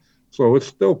roost. So it's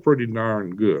still pretty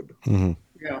darn good. Mm-hmm.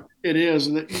 Yeah, it is.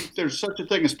 There's such a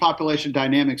thing as population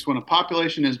dynamics. When a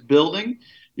population is building,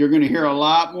 you're going to hear a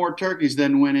lot more turkeys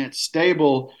than when it's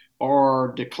stable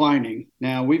or declining.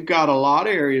 Now, we've got a lot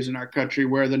of areas in our country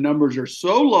where the numbers are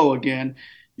so low again,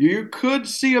 you could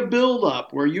see a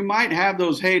buildup where you might have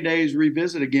those heydays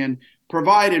revisit again,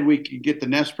 provided we can get the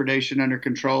nest predation under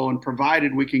control and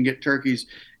provided we can get turkeys,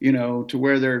 to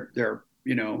where they're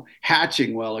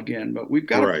hatching well again. But we've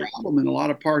got a problem in a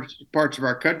lot of parts of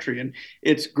our country, and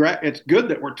it's good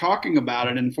that we're talking about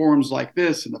it in forums like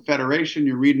this and the Federation.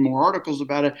 You're reading more articles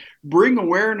about it. Bring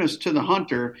awareness to the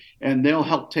hunter, and they'll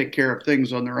help take care of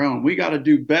things on their own. We got to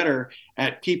do better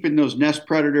at keeping those nest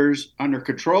predators under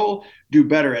control, do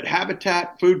better at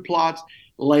habitat, food plots,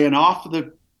 laying off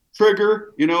the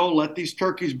trigger, let these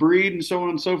turkeys breed and so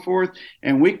on and so forth.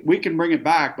 And we can bring it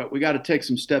back, but we got to take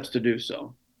some steps to do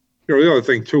so. The other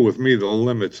thing, too, with me, the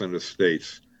limits in the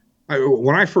states.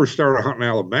 When I first started hunting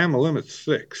Alabama, limit's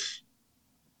 6.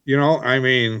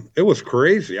 It was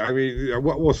crazy.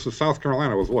 What was the South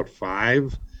Carolina? Was what,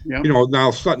 5? Yeah.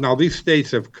 Now these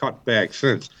states have cut back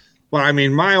since. But,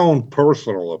 my own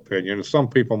personal opinion, and some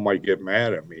people might get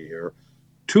mad at me here,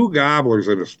 2 gobblers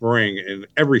in the spring in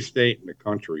every state in the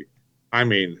country,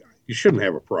 you shouldn't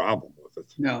have a problem with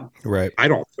it. No. Right. I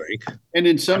don't think. And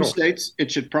in some states,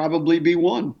 it should probably be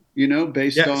 1.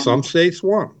 Based on some states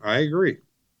 1. I agree.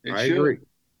 I agree.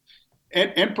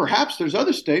 And perhaps there's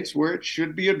other states where it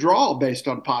should be a draw based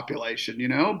on population,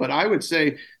 but I would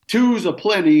say 2's a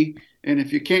plenty. And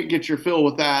if you can't get your fill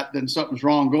with that, then something's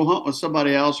wrong. Go hunt with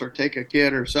somebody else or take a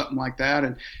kid or something like that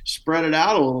and spread it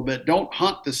out a little bit. Don't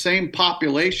hunt the same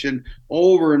population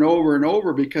over and over and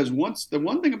over, because the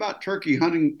one thing about turkey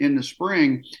hunting in the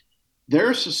spring,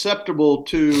 they're susceptible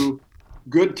to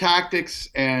good tactics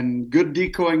and good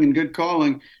decoying and good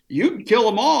calling. You can kill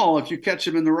them all if you catch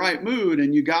them in the right mood,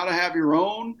 and you got to have your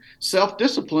own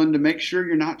self-discipline to make sure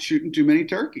you're not shooting too many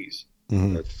turkeys.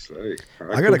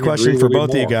 Mm-hmm. I got a question for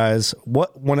both of you guys.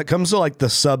 When it comes to like the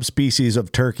subspecies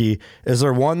of turkey, is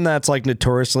there one that's like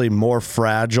notoriously more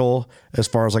fragile as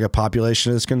far as like a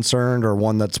population is concerned, or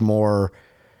one that's more,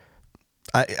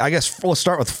 I guess let's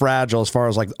start with fragile as far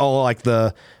as like,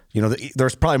 the you know,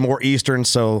 there's probably more Eastern,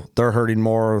 so they're hurting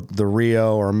more the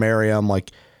Rio or Merriam.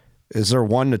 Like, is there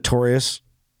one notorious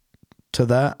to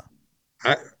that?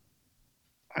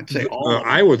 I'd say all.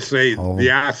 I would say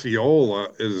the Osceola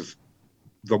is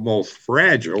the most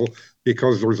fragile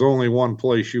because there's only one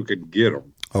place you can get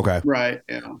them. Okay. Right.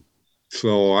 Yeah.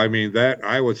 So, I mean, that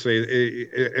I would say,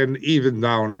 and even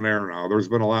down there now, there's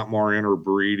been a lot more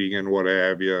interbreeding and what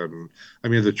have you. And I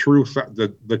mean, the true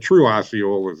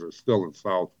Osceolas are still in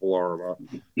South Florida.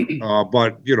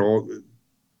 But, you know,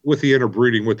 with the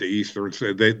interbreeding with the Easterns,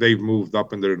 they've moved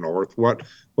up into the north.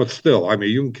 But still, I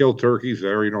mean, you can kill turkeys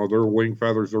there. You know, their wing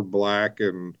feathers are black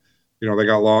and, you know, they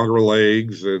got longer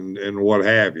legs and what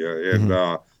have you.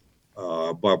 And,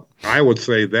 but I would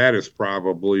say that is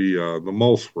probably the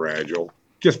most fragile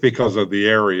just because of the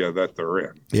area that they're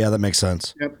in. Yeah, that makes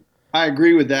sense. Yep. I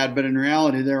agree with that, but in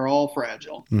reality, they're all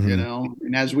fragile, you know,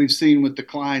 and as we've seen with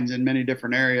declines in many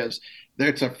different areas,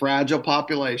 it's a fragile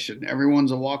population.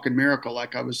 Everyone's a walking miracle.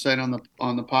 Like I was saying on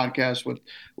the podcast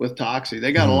with Toxie,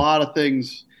 they got a lot of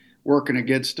things working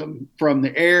against them from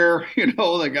the air. You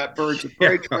know, they got birds of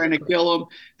prey trying to kill them.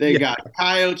 They got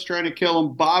coyotes trying to kill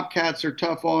them. Bobcats are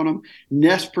tough on them.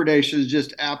 Nest predation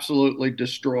just absolutely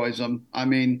destroys them. I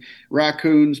mean,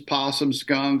 raccoons, possums,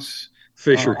 skunks,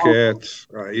 Fisher cats,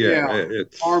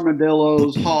 it's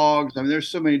armadillos, hogs. I mean, there's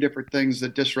so many different things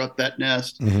that disrupt that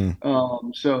nest.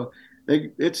 So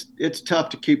it's tough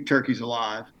to keep turkeys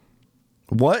alive.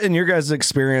 What, in your guys'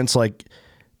 experience, like,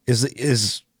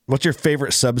 is what's your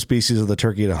favorite subspecies of the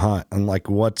turkey to hunt, and like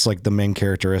what's like the main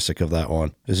characteristic of that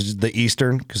one? Is it the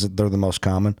Eastern because they're the most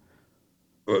common?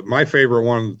 My favorite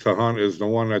one to hunt is the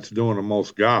one that's doing the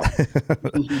most gobbling.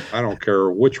 I don't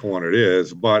care which one it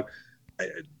is, but.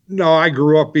 No, I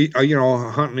grew up, you know,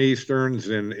 hunting Easterns,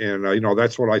 and you know,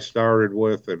 that's what I started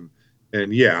with, and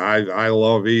yeah, I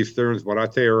love Easterns, but I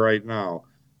tell you right now,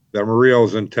 the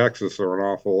Rios in Texas are an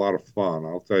awful lot of fun.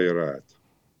 I'll tell you that.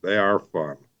 They are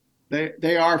fun.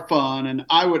 They are fun, and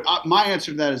my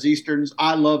answer to that is Easterns.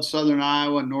 I love Southern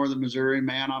Iowa and Northern Missouri.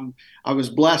 Man, I was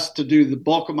blessed to do the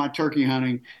bulk of my turkey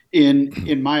hunting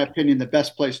in my opinion, the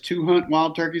best place to hunt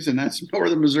wild turkeys, and that's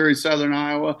Northern Missouri, Southern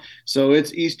Iowa. So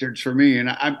it's Easterns for me. And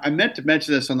I meant to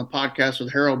mention this on the podcast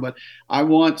with Harold, but I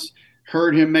once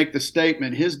heard him make the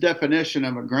statement. His definition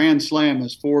of a grand slam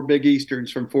is 4 big Easterns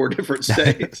from 4 different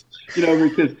states. You know,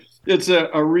 because it's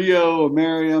a Rio, a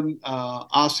Merriam,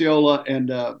 Osceola,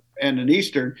 and an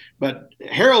Eastern, but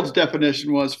Harold's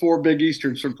definition was 4 big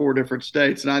Easterns from 4 different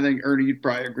states, and I think Ernie, you'd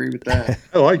probably agree with that.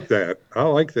 I like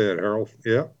that, Harold.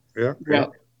 Yeah.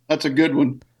 That's a good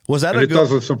one. Was that and it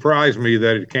doesn't surprise me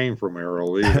that it came from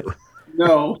Harold either.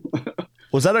 No.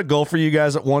 Was that a goal for you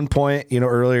guys at one point? You know,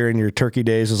 earlier in your turkey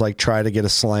days, was like try to get a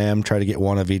slam, try to get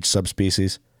one of each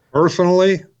subspecies.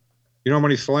 Personally, you know how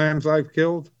many slams I've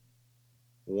killed?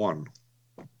 1.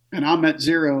 And I'm at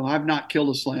 0. I've not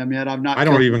killed a slam yet. I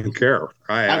don't even care.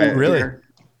 I don't really care.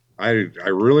 I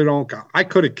really don't. I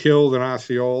could have killed an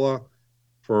Osceola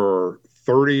for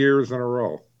 30 years in a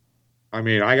row. I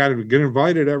mean, I got to get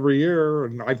invited every year,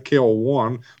 and I'd kill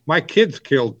 1. My kids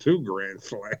killed 2 grand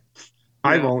slams. Yeah.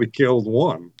 I've only killed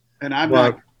 1. And I've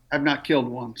not killed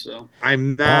 1. So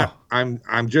I'm not. I'm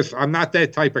not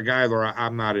that type of guy. Where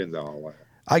I'm not into all that.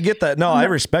 I get that. No, I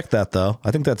respect that though.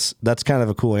 I think that's kind of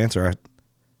a cool answer.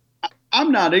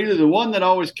 I'm not either. The one that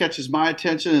always catches my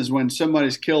attention is when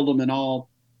somebody's killed them in all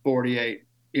 48.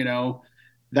 You know,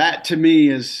 that to me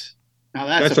is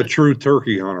that's a true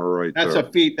turkey hunter right there. That's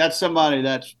a feat. That's somebody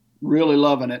that's really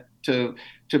loving it to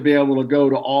be able to go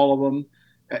to all of them.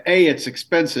 A, it's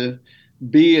expensive.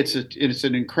 B, it's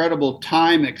an incredible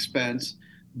time expense.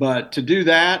 But to do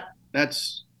that,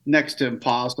 that's next to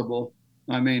impossible.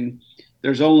 I mean,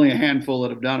 there's only a handful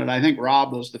that have done it. I think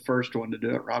Rob was the first one to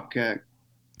do it, Rob Keck.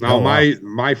 Now,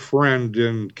 my friend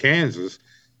in Kansas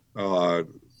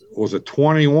was a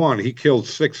 21. He killed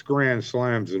 6 grand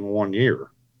slams in 1 year.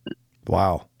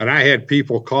 Wow. And I had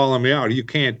people calling me out. You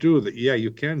can't do that. Yeah, you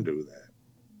can do that.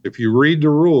 If you read the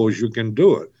rules, you can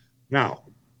do it. Now,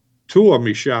 2 of them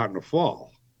he shot in the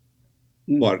fall.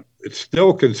 But it's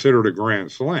still considered a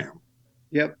grand slam.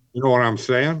 Yep. You know what I'm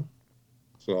saying?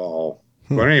 So,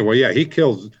 but anyway, yeah, he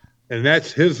kills, and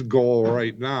that's his goal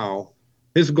right now.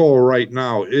 His goal right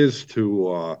now is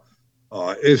to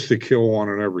kill 1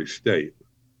 in every state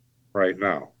right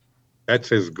now. That's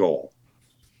his goal.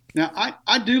 Now,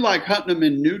 I do like hunting them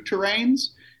in new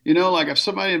terrains. You know, like if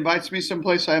somebody invites me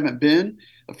someplace I haven't been,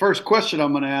 the first question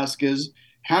I'm going to ask is,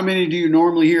 how many do you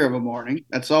normally hear of a morning?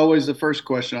 That's always the first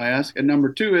question I ask. And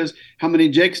number two is, how many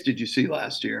Jakes did you see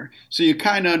last year? So you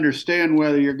kind of understand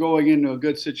whether you're going into a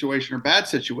good situation or bad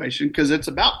situation because it's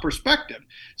about perspective.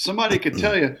 Somebody could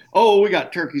tell you, oh, we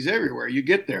got turkeys everywhere. You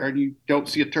get there and you don't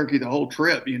see a turkey the whole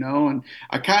trip, you know? And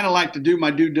I kind of like to do my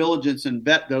due diligence and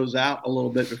vet those out a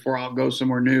little bit before I'll go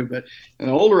somewhere new. But the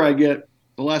older I get,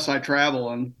 the less I travel.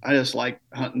 And I just like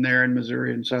hunting there in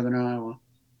Missouri and southern Iowa.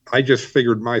 I just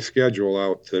figured my schedule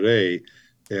out today,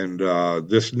 and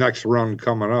this next run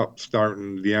coming up,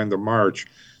 starting the end of March,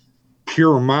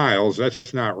 pure miles.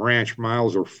 That's not ranch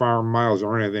miles or farm miles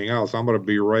or anything else. I'm going to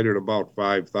be right at about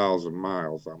 5,000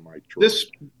 miles on my trip.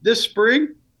 This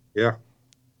spring? Yeah.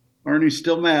 Ernie's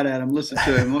still mad at him. Listen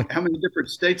to him. How many different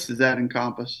states does that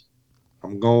encompass?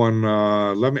 I'm going.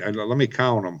 Let me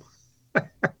count them.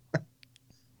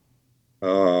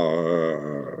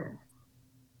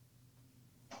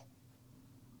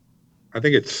 I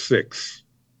think it's 6.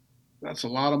 That's a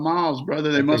lot of miles,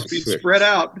 brother. They must be 6. Spread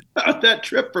out. That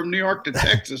trip from New York to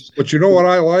Texas. But you know what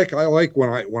I like? I like when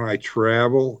I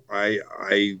travel,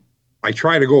 I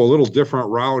try to go a little different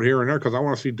route here and there because I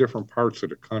want to see different parts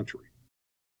of the country.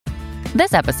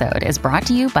 This episode is brought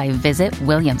to you by Visit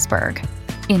Williamsburg.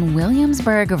 In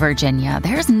Williamsburg, Virginia,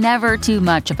 there's never too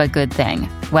much of a good thing.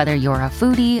 Whether you're a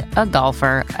foodie, a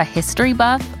golfer, a history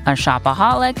buff, a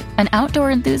shopaholic, an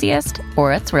outdoor enthusiast,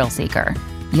 or a thrill seeker,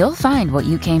 you'll find what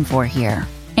you came for here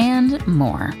and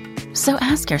more. So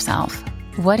ask yourself,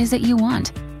 what is it you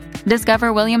want?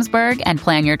 Discover Williamsburg and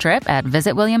plan your trip at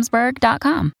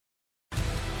visitwilliamsburg.com.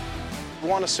 You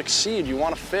want to succeed, you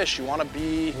want to fish, you want to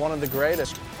be one of the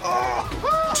greatest.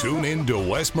 Tune in to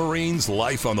West Marine's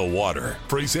Life on the Water,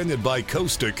 presented by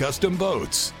Costa Custom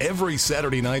Boats, every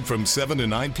Saturday night from 7 to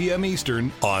 9 p.m.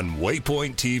 Eastern on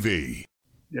Waypoint TV.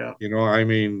 Yeah. You know, I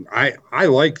mean, I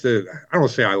like I don't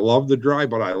say I love the drive,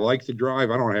 but I like the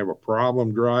drive. I don't have a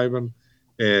problem driving,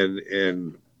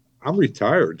 and I'm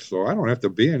retired, so I don't have to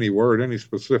be anywhere at any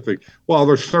specific. Well,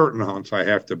 there's certain hunts I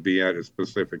have to be at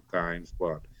specific times,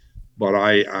 but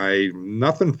I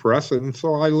nothing pressing,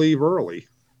 so I leave early.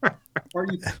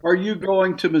 Are you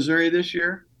going to Missouri this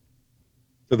year?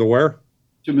 To the where?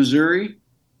 To Missouri?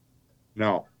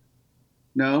 No.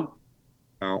 No.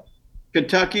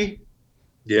 Kentucky?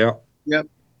 Yeah. Yep.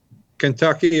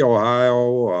 Kentucky,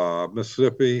 Ohio,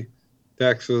 Mississippi,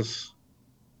 Texas.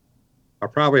 I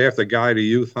probably have to guide a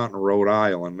youth hunt in Rhode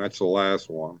Island. That's the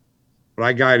last one. But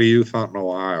I guide a youth hunt in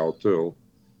Ohio, too.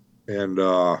 And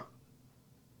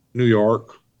New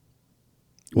York.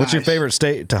 What's your favorite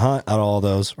state to hunt out of all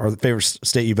those, or the favorite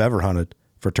state you've ever hunted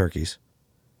for turkeys?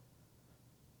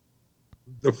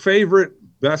 The favorite,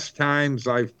 best times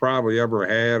I've probably ever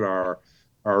had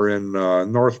are in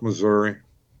North Missouri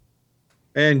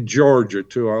and Georgia,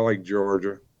 too. I like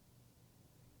Georgia.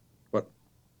 But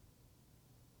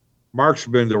Mark's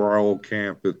been to our old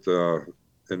camp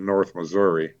in North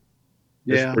Missouri.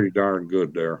 Yeah. It's pretty darn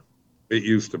good there. It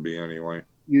used to be anyway.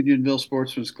 Unionville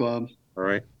Sportsman's Club. All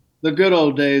right. The good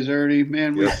old days, Ernie.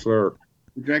 Man, yes, sir.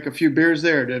 We drank a few beers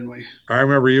there, didn't we? I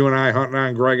remember you and I hunting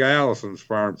on Greg Allison's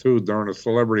farm, too, during a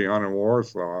celebrity hunt in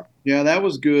Warsaw. Yeah, that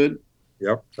was good.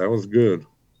 Yep, that was good.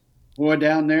 Boy,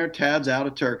 down there, Tad's out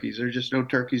of turkeys. There's just no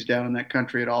turkeys down in that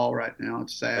country at all right now.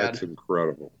 It's sad. That's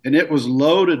incredible. And it was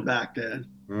loaded back then.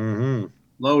 Mm-hmm.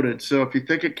 Loaded. So if you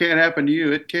think it can't happen to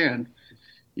you, it can.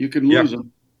 You can lose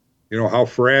them. You know, how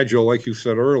fragile, like you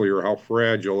said earlier, how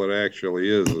fragile it actually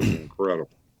is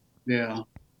incredible. Yeah.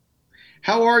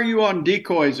 How are you on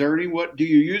decoys, Ernie? What do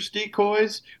you use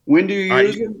decoys? When do you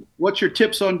use them? What's your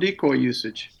tips on decoy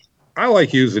usage? I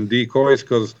like using decoys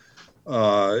because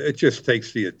it just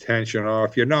takes the attention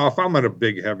off you. Now, if I'm in a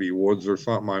big, heavy woods or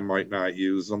something, I might not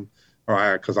use them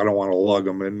because I don't want to lug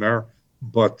them in there.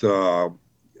 But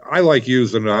I like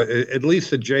using at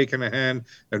least a Jake and a hen,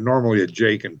 and normally a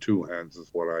Jake and 2 hens is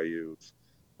what I use.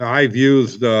 Now, I've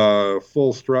used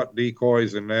full strut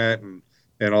decoys and that, and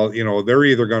you know, they're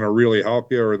either going to really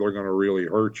help you or they're going to really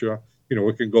hurt you. You know,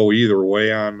 it can go either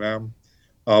way on them.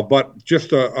 But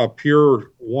just a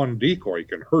pure one decoy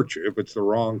can hurt you if it's the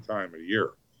wrong time of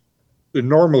year. And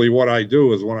normally what I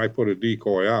do is when I put a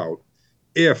decoy out,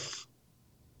 if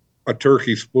a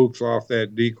turkey spooks off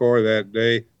that decoy that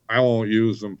day, I won't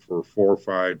use them for 4,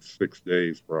 5, 6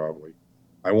 days probably.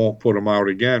 I won't put them out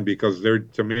again because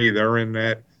to me, they're in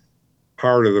that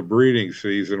part of the breeding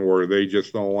season where they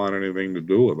just don't want anything to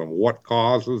do with them. What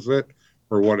causes it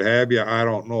or what have you, I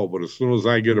don't know. But as soon as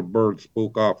I get a bird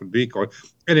spook off a decoy,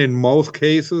 and in most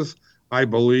cases, I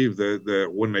believe that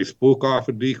when they spook off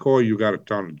a decoy, you got a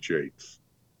ton of jakes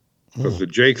because the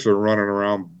jakes are running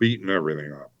around beating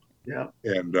everything up. Yeah.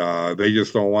 And they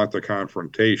just don't want the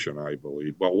confrontation, I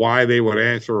believe. But why they would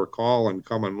answer a call and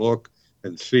come and look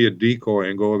and see a decoy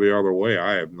and go the other way,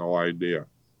 I have no idea.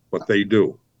 But they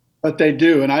do. But they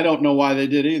do, and I don't know why they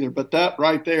did either. But that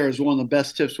right there is one of the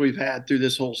best tips we've had through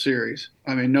this whole series.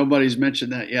 I mean, nobody's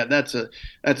mentioned that yet. That's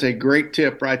a great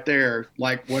tip right there.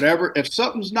 Like whatever, if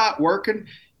something's not working,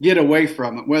 get away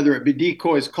from it. Whether it be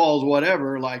decoys, calls,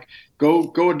 whatever. Like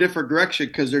go a different direction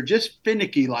because they're just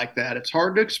finicky like that. It's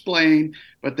hard to explain,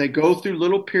 but they go through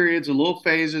little periods and little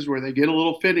phases where they get a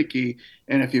little finicky.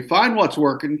 And if you find what's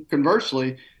working,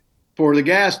 conversely, pour the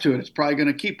gas to it. It's probably going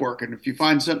to keep working. If you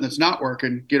find something that's not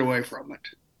working, get away from it.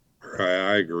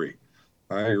 I agree.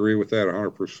 I agree with that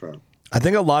 100%. I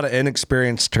think a lot of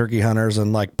inexperienced turkey hunters,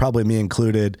 and like probably me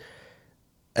included,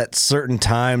 at certain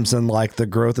times and like the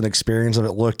growth and experience of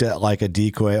it, looked at like a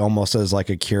decoy almost as like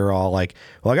a cure-all. Like,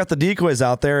 well, I got the decoys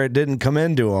out there. It didn't come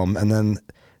into them. And then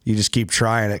you just keep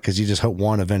trying it because you just hope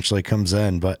one eventually comes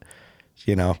in. But,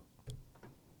 you know.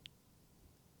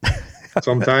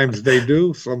 Sometimes they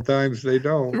do, sometimes they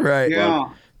don't. Right. Yeah.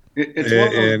 It's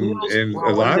and a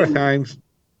lot of times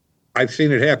I've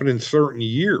seen it happen in certain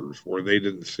years where they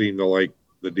didn't seem to like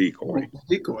the decoy.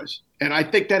 Decoys. And I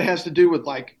think that has to do with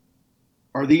like,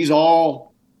 are these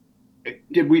all,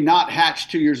 did we not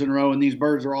hatch 2 years in a row and these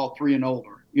birds are all 3 and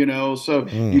older? You know, so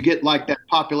you get like that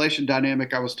population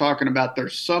dynamic I was talking about.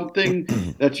 There's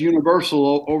something that's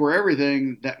universal over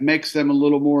everything that makes them a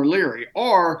little more leery.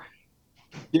 Or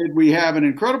did we have an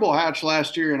incredible hatch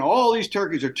last year and all these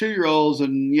turkeys are 2-year-olds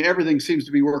and everything seems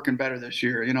to be working better this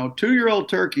year? You know, 2-year-old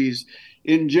turkeys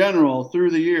in general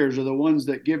through the years are the ones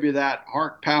that give you that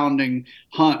heart-pounding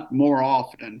hunt more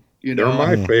often. You know,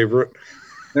 they're my favorite.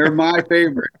 They're my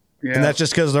favorite. Yeah. And that's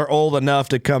just because they're old enough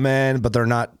to come in, but they're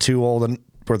not too old and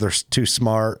where they're too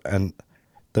smart, and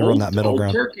they're on that middle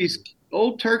ground.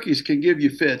 Old turkeys can give you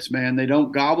fits, man. They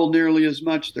don't gobble nearly as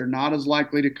much. They're not as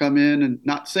likely to come in, and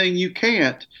not saying you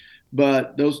can't,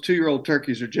 but those 2-year-old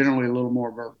turkeys are generally a little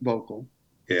more vocal.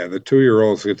 Yeah, the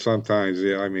 2-year-olds get sometimes,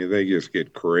 I mean, they just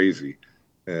get crazy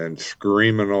and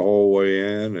screaming the whole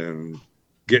way in and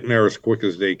getting there as quick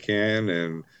as they can.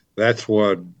 And that's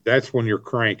when you're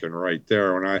cranking right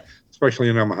there. Especially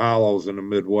in them hollows in the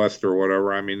Midwest or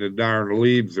whatever, I mean, the darn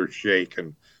leaves are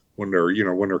shaking when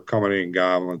they're coming in and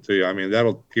gobbling to you. I mean,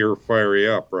 that'll pure fire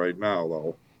you up right now,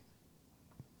 though.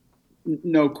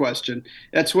 No question.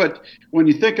 That's when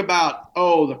you think about,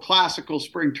 the classical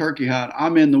spring turkey hunt,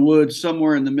 I'm in the woods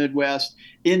somewhere in the Midwest,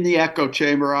 in the echo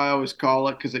chamber, I always call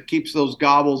it, because it keeps those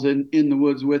gobbles in the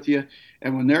woods with you.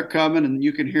 And when they're coming and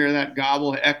you can hear that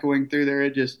gobble echoing through there,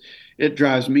 it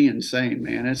drives me insane,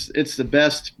 man. It's the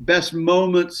best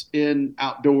moments in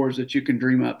outdoors that you can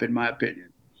dream up, in my opinion.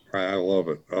 I love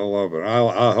it. I love it.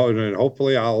 And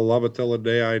hopefully I'll love it till the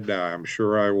day I die. I'm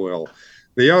sure I will.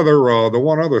 The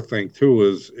one other thing too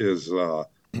is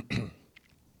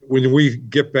when we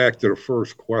get back to the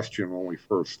first question when we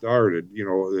first started,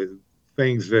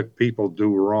 things that people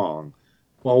do wrong.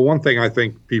 Well, one thing I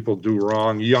think people do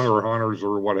wrong, younger hunters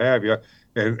or what have you,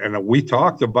 and we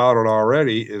talked about it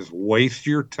already, is waste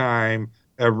your time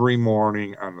every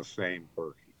morning on the same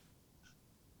turkey.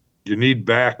 You need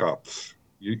backups.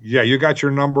 You got your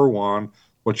number one,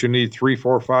 but you need 3,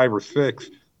 4, 5, or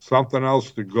 6, something else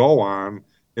to go on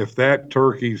if that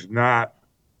turkey's not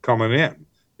coming in,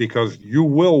 because you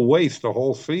will waste a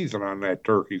whole season on that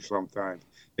turkey sometimes,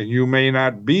 and you may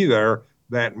not be there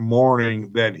that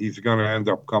morning that he's going to end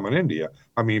up coming into you.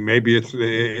 I mean, maybe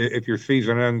if your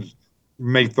season ends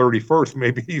May 31st,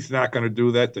 maybe he's not going to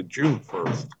do that to June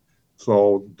 1st.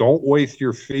 So don't waste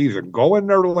your season. Go in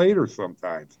there later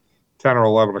sometimes. 10 or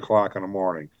 11 o'clock in the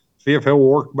morning. See if he'll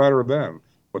work better then.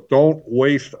 But don't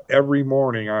waste every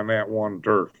morning on that one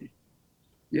turkey.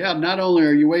 Yeah, not only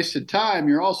are you wasting time,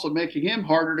 you're also making him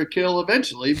harder to kill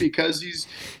eventually because he's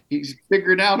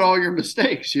figuring out all your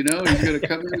mistakes. He's going to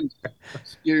come in and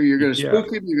you're going to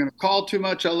spook him. You're going to call too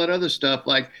much, all that other stuff.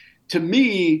 Like, to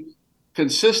me,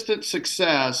 consistent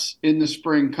success in the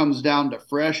spring comes down to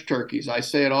fresh turkeys. I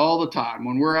say it all the time.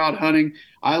 When we're out hunting,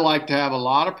 I like to have a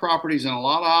lot of properties and a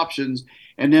lot of options.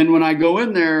 And then when I go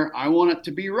in there, I want it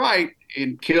to be right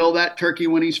and kill that turkey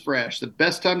when he's fresh. The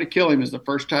best time to kill him is the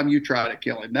first time you try to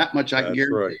kill him. That much I can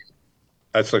guarantee. Right.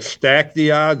 That's like stack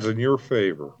the odds in your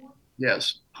favor.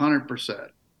 Yes, 100%.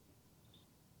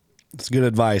 It's good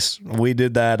advice. We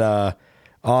did that.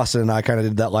 Austin and I kind of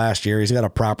did that last year. He's got a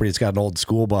property. It's got an old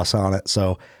school bus on it.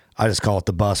 So I just call it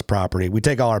the bus property. We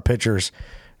take all our pictures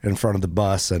in front of the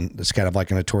bus, and it's kind of like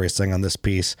a notorious thing on this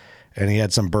piece. And he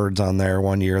had some birds on there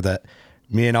one year that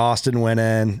me and Austin went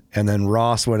in, and then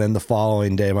Ross went in the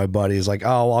following day. My buddy's like,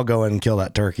 oh, I'll go in and kill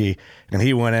that turkey. And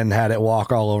he went in and had it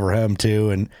walk all over him too.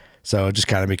 And so it just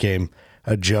kind of became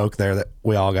a joke there that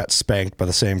we all got spanked by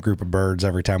the same group of birds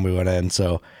every time we went in.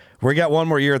 So we got one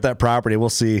more year at that property. We'll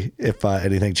see if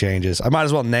anything changes. I might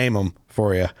as well name them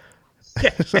for you.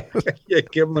 Yeah,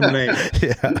 give them a name.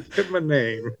 Yeah. Give them a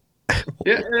name.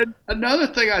 Yeah, and another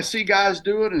thing I see guys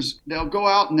doing is they'll go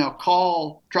out and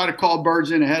they'll try to call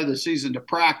birds in ahead of the season to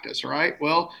practice, right?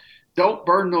 Well, don't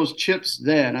burn those chips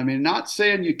then. I mean, not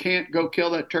saying you can't go kill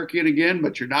that turkey again,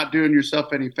 but you're not doing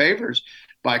yourself any favors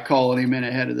by calling him in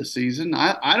ahead of the season.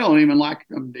 I don't even like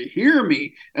them to hear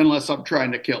me unless I'm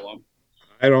trying to kill them.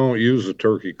 I don't use a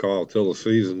turkey call till the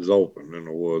season's open in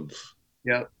the woods.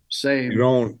 Yep. Same. You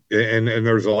don't, and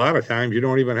there's a lot of times you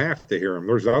don't even have to hear them.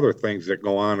 There's other things that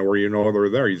go on where they're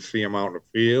there. You see them out in the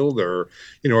field, or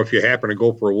if you happen to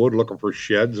go for a wood looking for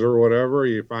sheds or whatever,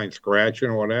 you find scratching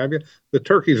or what have you. The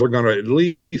turkeys are going to at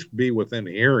least be within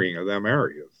hearing of them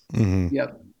areas. Mm-hmm.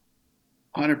 Yep,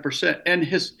 100%. And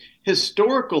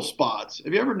historical spots.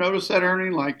 Have you ever noticed that,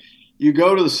 Ernie? Like, you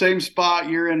go to the same spot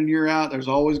year in and year out, there's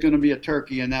always going to be a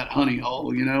turkey in that honey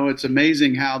hole. It's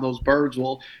amazing how those birds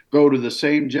will go to the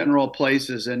same general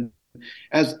places. And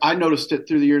as I noticed it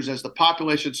through the years, as the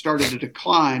population started to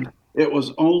decline, it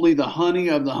was only the honey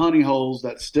of the honey holes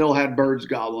that still had birds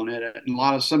gobbling in it.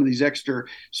 And some of these extra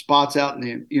spots out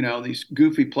in these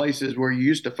goofy places where you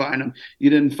used to find them,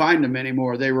 you didn't find them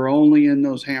anymore. They were only in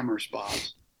those hammer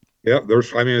spots. Yeah,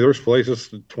 there's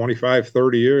places 25,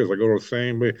 30 years. I go to the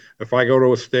same way. If I go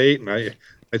to a state and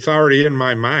it's already in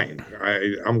my mind,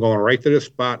 I'm going right to this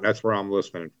spot, and that's where I'm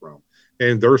listening from.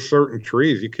 And there's certain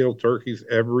trees, you kill turkeys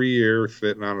every year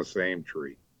sitting on the same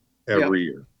tree every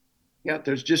year. Yeah,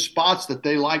 there's just spots that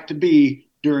they like to be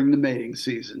during the mating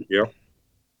season. Yep,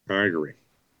 I agree.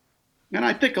 And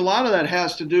I think a lot of that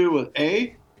has to do with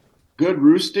A, good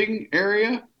roosting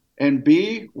area, and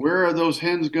B, where are those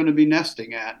hens going to be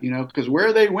nesting at? Because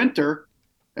where they winter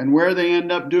and where they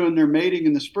end up doing their mating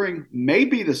in the spring may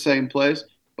be the same place,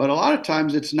 but a lot of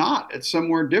times it's not. It's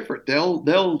somewhere different.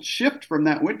 They'll shift from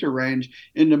that winter range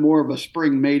into more of a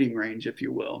spring mating range, if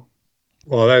you will.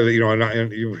 Well,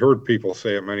 and you've heard people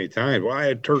say it many times. Well, I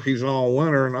had turkeys all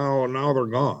winter, and now they're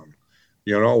gone.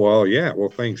 Well,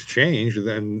 things change,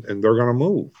 and they're going to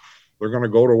move. They're going to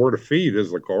go to where the feed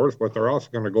is, of course, but they're also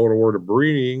going to go to where the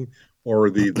breeding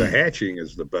or the hatching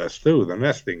is the best too, the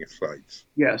nesting sites.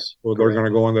 Yes. So they're going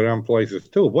to go into them places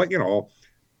too. But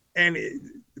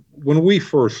when we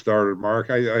first started, Mark,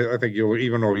 I think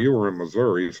even though you were in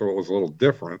Missouri, so it was a little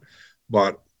different,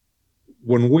 but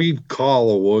when we'd call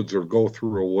a woods or go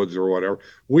through a woods or whatever,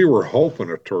 we were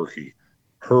hoping a turkey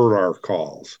heard our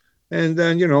calls. And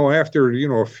then, after,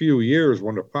 a few years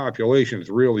when the populations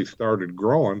really started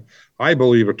growing, I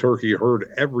believe a turkey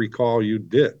heard every call you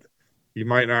did. He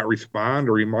might not respond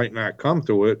or he might not come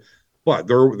to it, but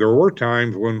there were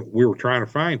times when we were trying to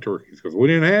find turkeys because we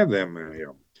didn't have that many of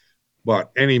them.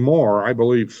 But anymore, I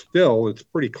believe still it's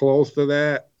pretty close to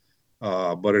that,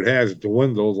 but it has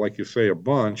dwindled, like you say, a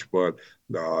bunch. But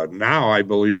now I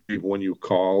believe when you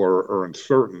call or in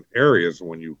certain areas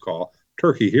when you call,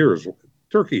 turkey hears you.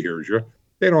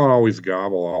 They don't always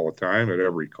gobble all the time at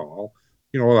every call.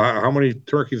 How many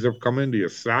turkeys have come into you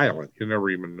silent? You never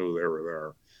even knew they were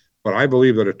there. But I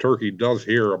believe that a turkey does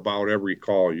hear about every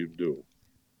call you do.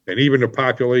 And even the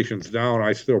population's down,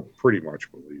 I still pretty much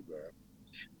believe that.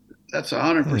 That's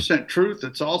 100% truth.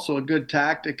 It's also a good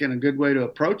tactic and a good way to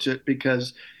approach it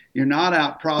because you're not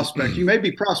out prospecting. You may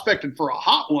be prospecting for a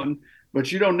hot one, but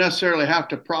you don't necessarily have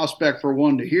to prospect for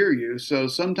one to hear you. So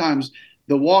sometimes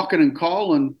the walking and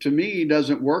calling, to me,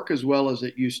 doesn't work as well as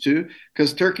it used to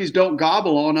because turkeys don't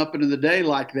gobble on up into the day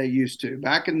like they used to.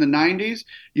 Back in the 90s,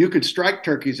 you could strike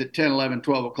turkeys at 10, 11,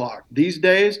 12 o'clock. These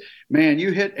days, man,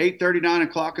 you hit 8:30, 9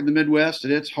 o'clock in the Midwest,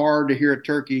 and it's hard to hear a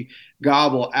turkey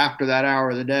gobble after that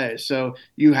hour of the day. So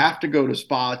you have to go to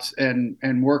spots and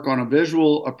work on a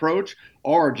visual approach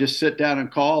or just sit down and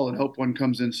call and hope one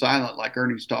comes in silent like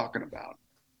Ernie's talking about.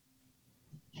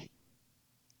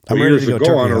 Years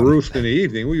ago on a roost in the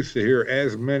evening, we used to hear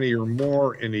as many or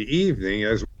more in the evening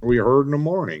as we heard in the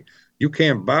morning. You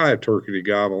can't buy a turkey to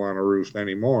gobble on a roost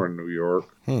anymore in New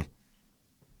York.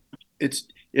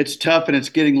 It's tough and it's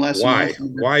getting less. Why?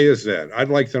 And less. Why is that? I'd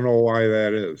like to know why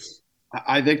that is.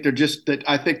 I think their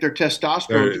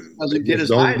testosterone doesn't get as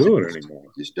high. Don't do it anymore.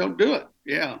 Just don't do it.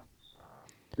 Yeah,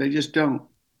 they just don't.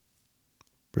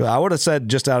 I would have said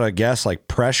just out of guess, like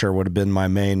pressure would have been my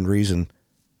main reason.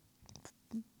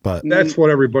 But that's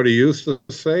what everybody used to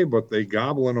say, but they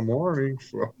gobble in the morning.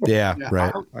 So. Yeah,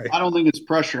 right. I don't think it's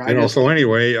pressure. So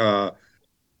anyway,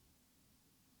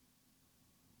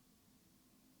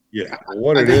 Yeah,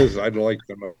 what it is, I'd like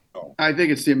to know. I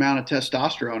think it's the amount of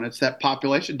testosterone. It's that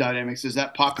population dynamics. Is that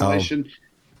Oh. population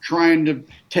trying to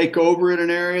take over in an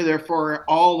area, therefore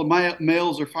all the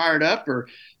males are fired up, or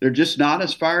they're just not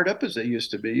as fired up as they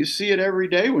used to be? You see it every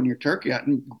day when you're turkey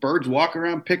hunting. Birds walking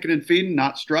around picking and feeding,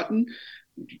 not strutting.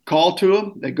 Call to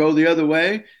them, they go the other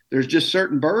way. There's just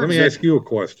certain birds. Let me ask you a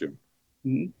question.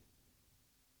 Mhm.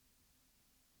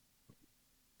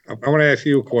 I want to ask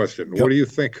you a question. Yep. What do you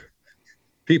think?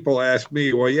 People ask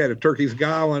me, well, yeah, the turkey's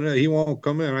gobbling, he won't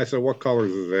come in. I said, what color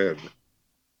is his head?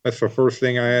 That's the first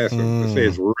thing I asked them. They say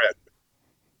it's red.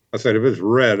 I said, if it's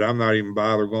red, I'm not even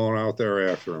bother going out there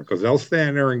after him, because they'll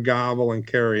stand there and gobble and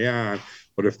carry on.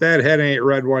 But if that head ain't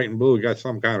red, white, and blue, got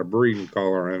some kind of breeding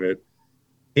color in it,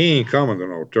 he ain't coming to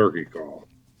no turkey call.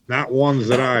 Not ones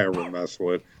that I ever mess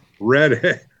with.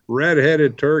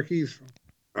 Red-headed turkeys,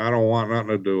 I don't want nothing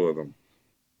to do with them.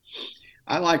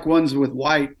 I like ones with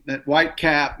that white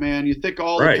cap, man. You think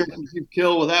all the Right. turkeys you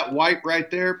kill with that white right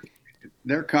there,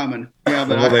 they're coming. Yeah,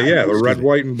 but Well, the red,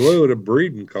 white, and blue, the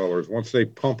breeding colors. Once they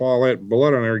pump all that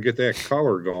blood in there, get that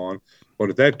color going.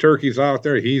 But if that turkey's out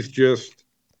there, he's just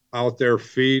out there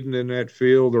feeding in that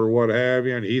field or what have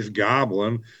you, and he's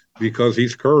gobbling because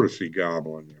he's courtesy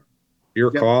gobbling you.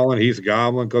 You're calling, he's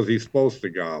gobbling because he's supposed to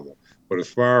gobble. But as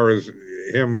far as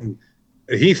him,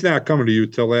 he's not coming to you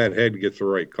till that head gets the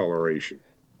right coloration.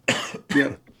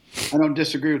 Yeah, I don't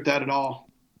disagree with that at all.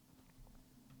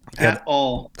 At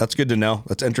all. That's good to know.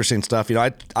 That's interesting stuff. You know,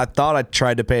 I thought I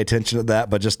tried to pay attention to that,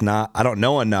 but just not. I don't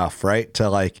know enough, right, to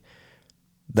like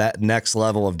that next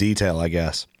level of detail, I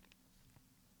guess.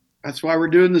 That's why we're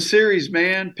doing the series,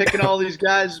 man. Picking all these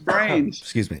guys' brains.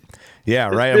 Excuse me. Yeah,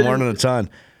 right. I'm learning a ton.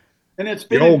 And it's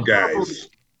been The old incredible, guys.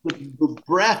 the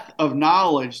breadth of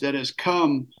knowledge that has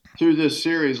come through this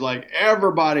series. Like,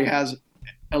 everybody has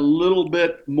a little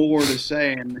bit more to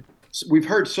say, and we've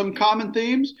heard some common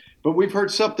themes, but we've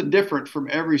heard something different from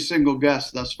every single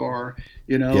guest thus far.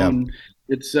 You know, Yep. and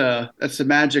it's that's the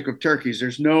magic of turkeys.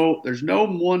 There's no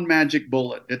one magic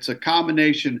bullet. It's a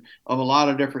combination of a lot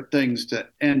of different things that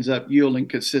ends up yielding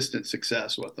consistent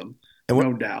success with them. And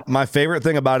No doubt. My favorite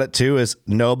thing about it too is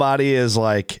nobody is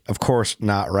like, of course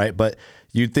not, right? But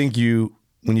you'd think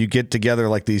when you get together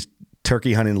like these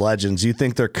turkey hunting legends, you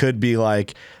think there could be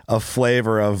like a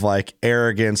flavor of like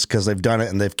arrogance because they've done it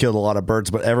and they've killed a lot of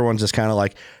birds, but everyone's just kind of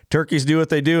like, turkeys do what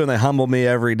they do and they humble me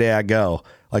every day I go.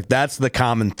 Like, that's the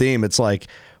common theme. It's like,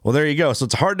 well, there you go. So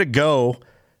it's hard to go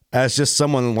as just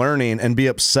someone learning and be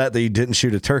upset that you didn't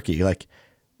shoot a turkey. Like,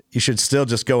 you should still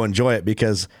just go enjoy it,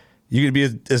 because you can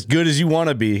be as good as you want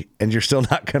to be and you're still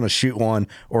not going to shoot one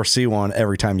or see one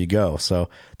every time you go. So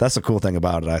that's the cool thing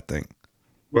about it, I think.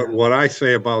 But what I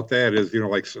say about that is,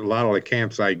 like a lot of the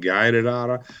camps I guided out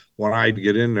of, when I'd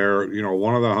get in there,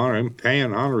 one of the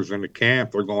paying hunters in the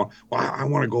camp, they're going, well, I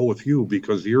want to go with you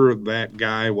because you're that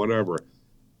guy, whatever.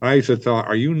 I used to tell them,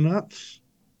 are you nuts?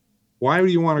 Why do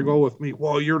you want to go with me?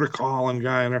 Well, you're the calling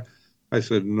guy in there. I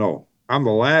said, no, I'm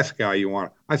the last guy you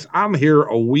want. I said, I'm here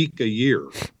a week a year.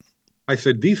 I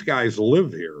said, these guys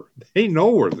live here. They know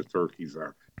where the turkeys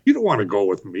are. You don't want to go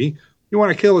with me. You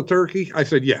want to kill a turkey? I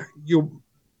said, yeah, you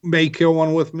may kill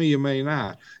one with me, you may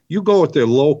not. You go with the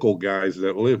local guys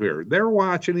that live here. They're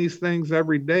watching these things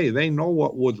every day. They know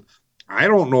what woods. I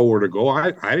don't know where to go.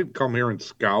 I didn't come here and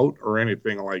scout or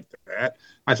anything like that.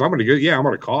 I said, I'm going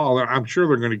to call. I'm sure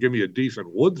they're going to give me a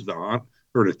decent woods to hunt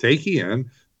or to take you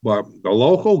in. But the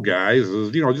local guys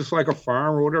is, just like a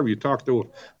farm or whatever. You talk to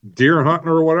a deer hunting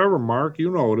or whatever, Mark,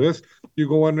 you know this. You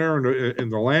go in there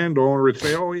and the landowner would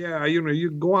say, oh, yeah,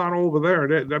 you go on over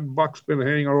there. That buck's been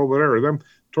hanging over there. Them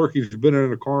turkeys been in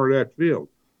the corner of that field.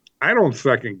 I don't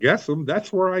second guess them.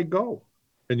 That's where I go.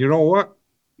 And you know what?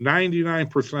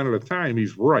 99% of the time,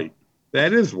 he's right.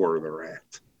 That is where they're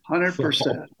at.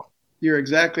 100%. You're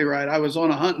exactly right. I was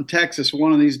on a hunt in Texas,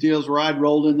 one of these deals where I'd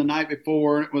rolled in the night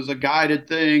before, and it was a guided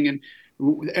thing, and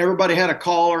everybody had a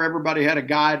caller, everybody had a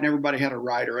guide, and everybody had a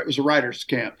rider. It was a rider's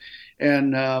camp.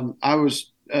 And I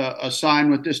was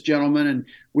assigned with this gentleman, and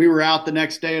we were out the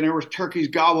next day, and there was turkeys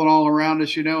gobbling all around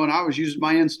us, and I was using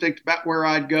my instinct about where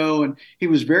I'd go, and he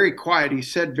was very quiet. He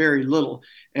said very little.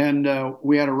 And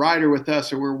we had a rider with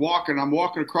us, and I'm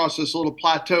walking across this little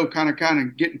plateau, kind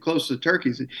of getting close to the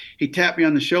turkeys. And he tapped me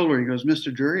on the shoulder. He goes,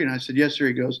 Mr. Drury? And I said, yes, sir.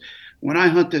 He goes, when I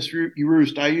hunt this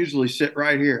roost, I usually sit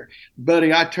right here.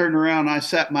 Buddy, I turned around and I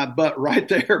sat my butt right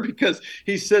there because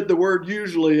he said the word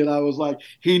usually. And I was like,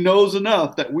 he knows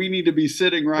enough that we need to be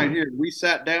sitting right here. We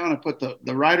sat down and put the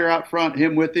rider out front,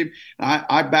 him with him.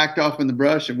 I backed off in the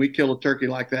brush, and we killed a turkey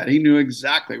like that. He knew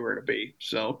exactly where to be.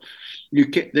 So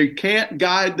they can't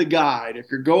guide the guide. If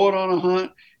you're going on a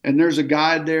hunt and there's a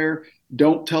guide there,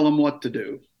 don't tell them what to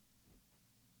do.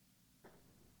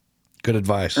 Good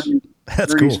advice.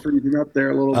 That's Ernie's cool. freezing up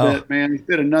there a little bit, man. He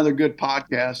did another good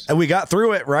podcast. And we got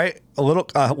through it, right? A little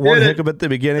one hiccup at the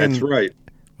beginning. That's right.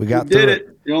 We got did through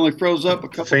it. He only froze up a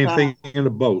couple Same times. thing in the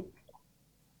boat.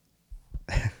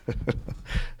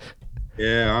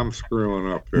 Yeah, I'm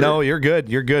screwing up here. No, you're good.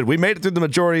 You're good. We made it through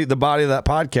the body of that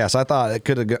podcast. I thought it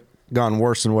could have gone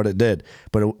worse than what it did,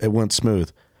 but it went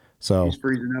smooth. So He's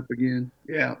freezing up again.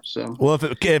 Yeah. So well, if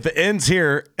it ends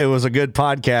here, it was a good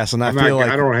podcast, and I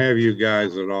don't have you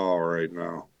guys at all right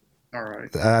now. all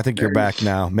right. I think you're back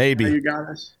now. Maybe. Now you got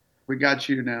us. We got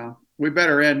you now. We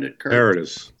better end it, Kurt. There it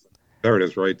is. There it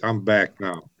is. Right. I'm back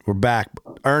now. We're back.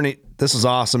 Ernie, this is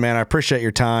awesome, man. I appreciate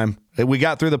your time. We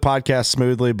got through the podcast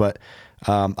smoothly, but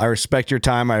I respect your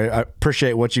time. I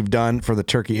appreciate what you've done for the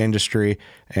turkey industry,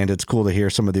 and it's cool to hear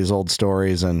some of these old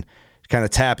stories and kind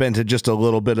of tap into just a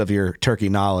little bit of your turkey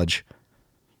knowledge.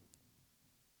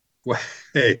 Well,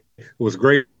 hey, it was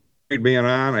great being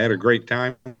on. I had a great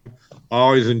time.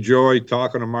 Always enjoyed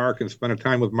talking to Mark and spending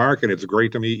time with Mark, and it's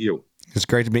great to meet you. It's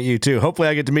great to meet you too. Hopefully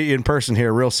I get to meet you in person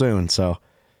here real soon. So,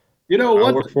 You know I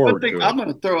what? look forward One thing to it. I'm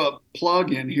going to throw a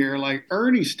plug in here. Like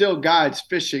Ernie still guides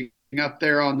fishing up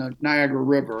there on the Niagara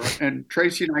River, and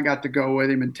Tracy and I got to go with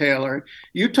him and Taylor.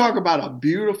 You talk about a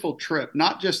beautiful trip,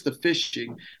 not just the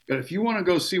fishing, but if you want to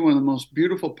go see one of the most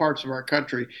beautiful parts of our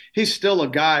country, he's still a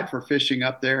guide for fishing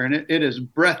up there, and it is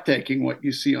breathtaking what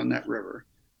you see on that river.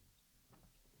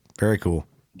 very cool.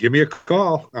 Give me a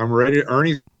call. I'm ready.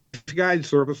 Ernie's guide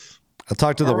service. I'll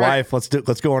talk to the All right. wife.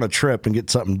 Let's go on a trip and get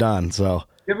something done. So,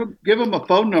 Give them a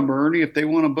phone number, Ernie, if they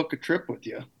want to book a trip with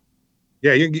you.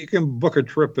 Yeah, you can book a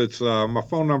trip. It's my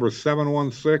phone number is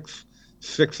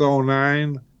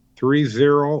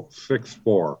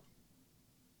 716-609-3064.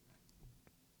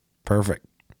 perfect.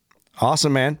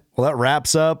 Awesome, man. Well, that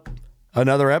wraps up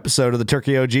another episode of the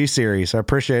Turkey OG series. I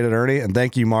appreciate it, Ernie, and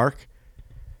thank you, Mark.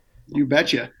 You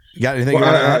betcha. You got anything?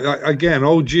 Well, again,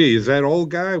 OG, is that old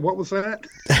guy? What was that?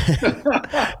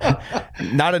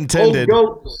 Not intended.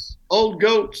 Old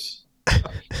goats.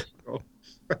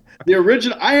 The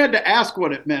original, I had to ask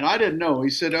what it meant. I didn't know. He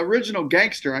said original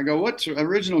gangster. I go, what's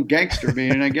original gangster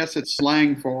mean? And I guess it's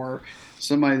slang for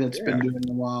somebody that's been doing it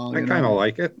a while. I kind of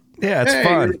like it. Yeah, it's Hey,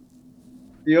 fun.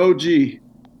 The OG.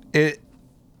 It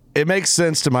makes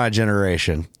sense to my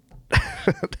generation.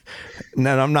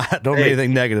 No, I'm not. Don't mean Hey.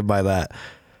 anything negative by that.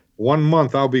 1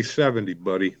 month, I'll be 70,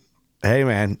 buddy. Hey,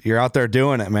 man, you're out there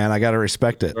doing it, man. I got to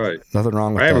respect it. Right. Nothing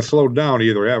wrong with I haven't that. slowed down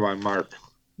either, have I, Mark?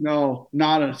 No,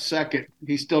 not a second.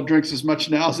 He still drinks as much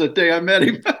now as that day I met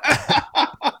him.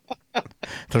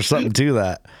 There's something to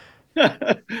that.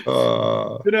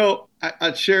 You know,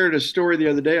 I shared a story the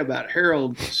other day about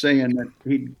Harold saying that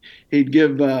he'd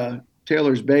give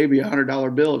Taylor's baby a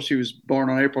 $100 bill if she was born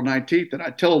on April 19th. And I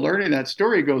told Ernie that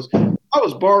story. He goes, I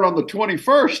was born on the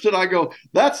 21st. And I go,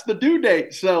 that's the due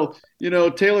date. So, you know,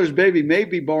 Taylor's baby may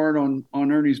be born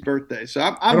on Ernie's birthday.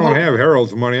 So I don't have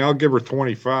Harold's money. I'll give her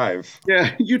 25.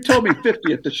 Yeah, you told me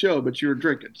 50 at the show, but you were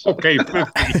drinking. So. Okay, 50.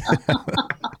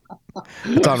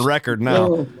 It's on record now.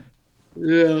 Oh,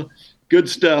 yeah, good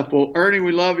stuff. Well, Ernie,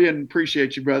 we love you and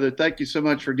appreciate you, brother. Thank you so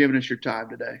much for giving us your time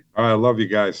today. I love you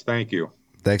guys. Thank you.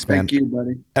 Thanks, man. Thank you,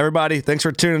 buddy. Everybody, thanks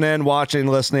for tuning in, watching,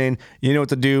 listening. You know what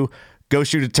to do. Go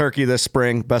shoot a turkey this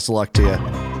spring. Best of luck to you.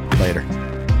 Later.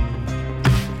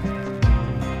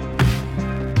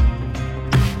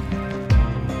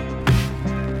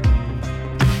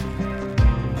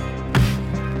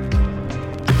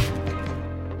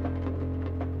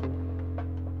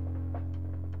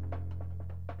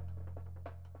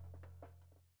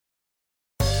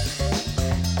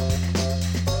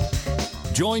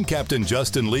 Join Captain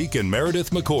Justin Leake and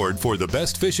Meredith McCord for the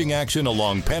best fishing action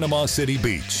along Panama City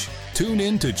Beach. Tune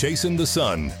in to Chasing the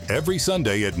Sun every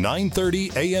Sunday at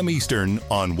 9:30 a.m. Eastern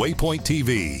on Waypoint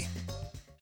TV.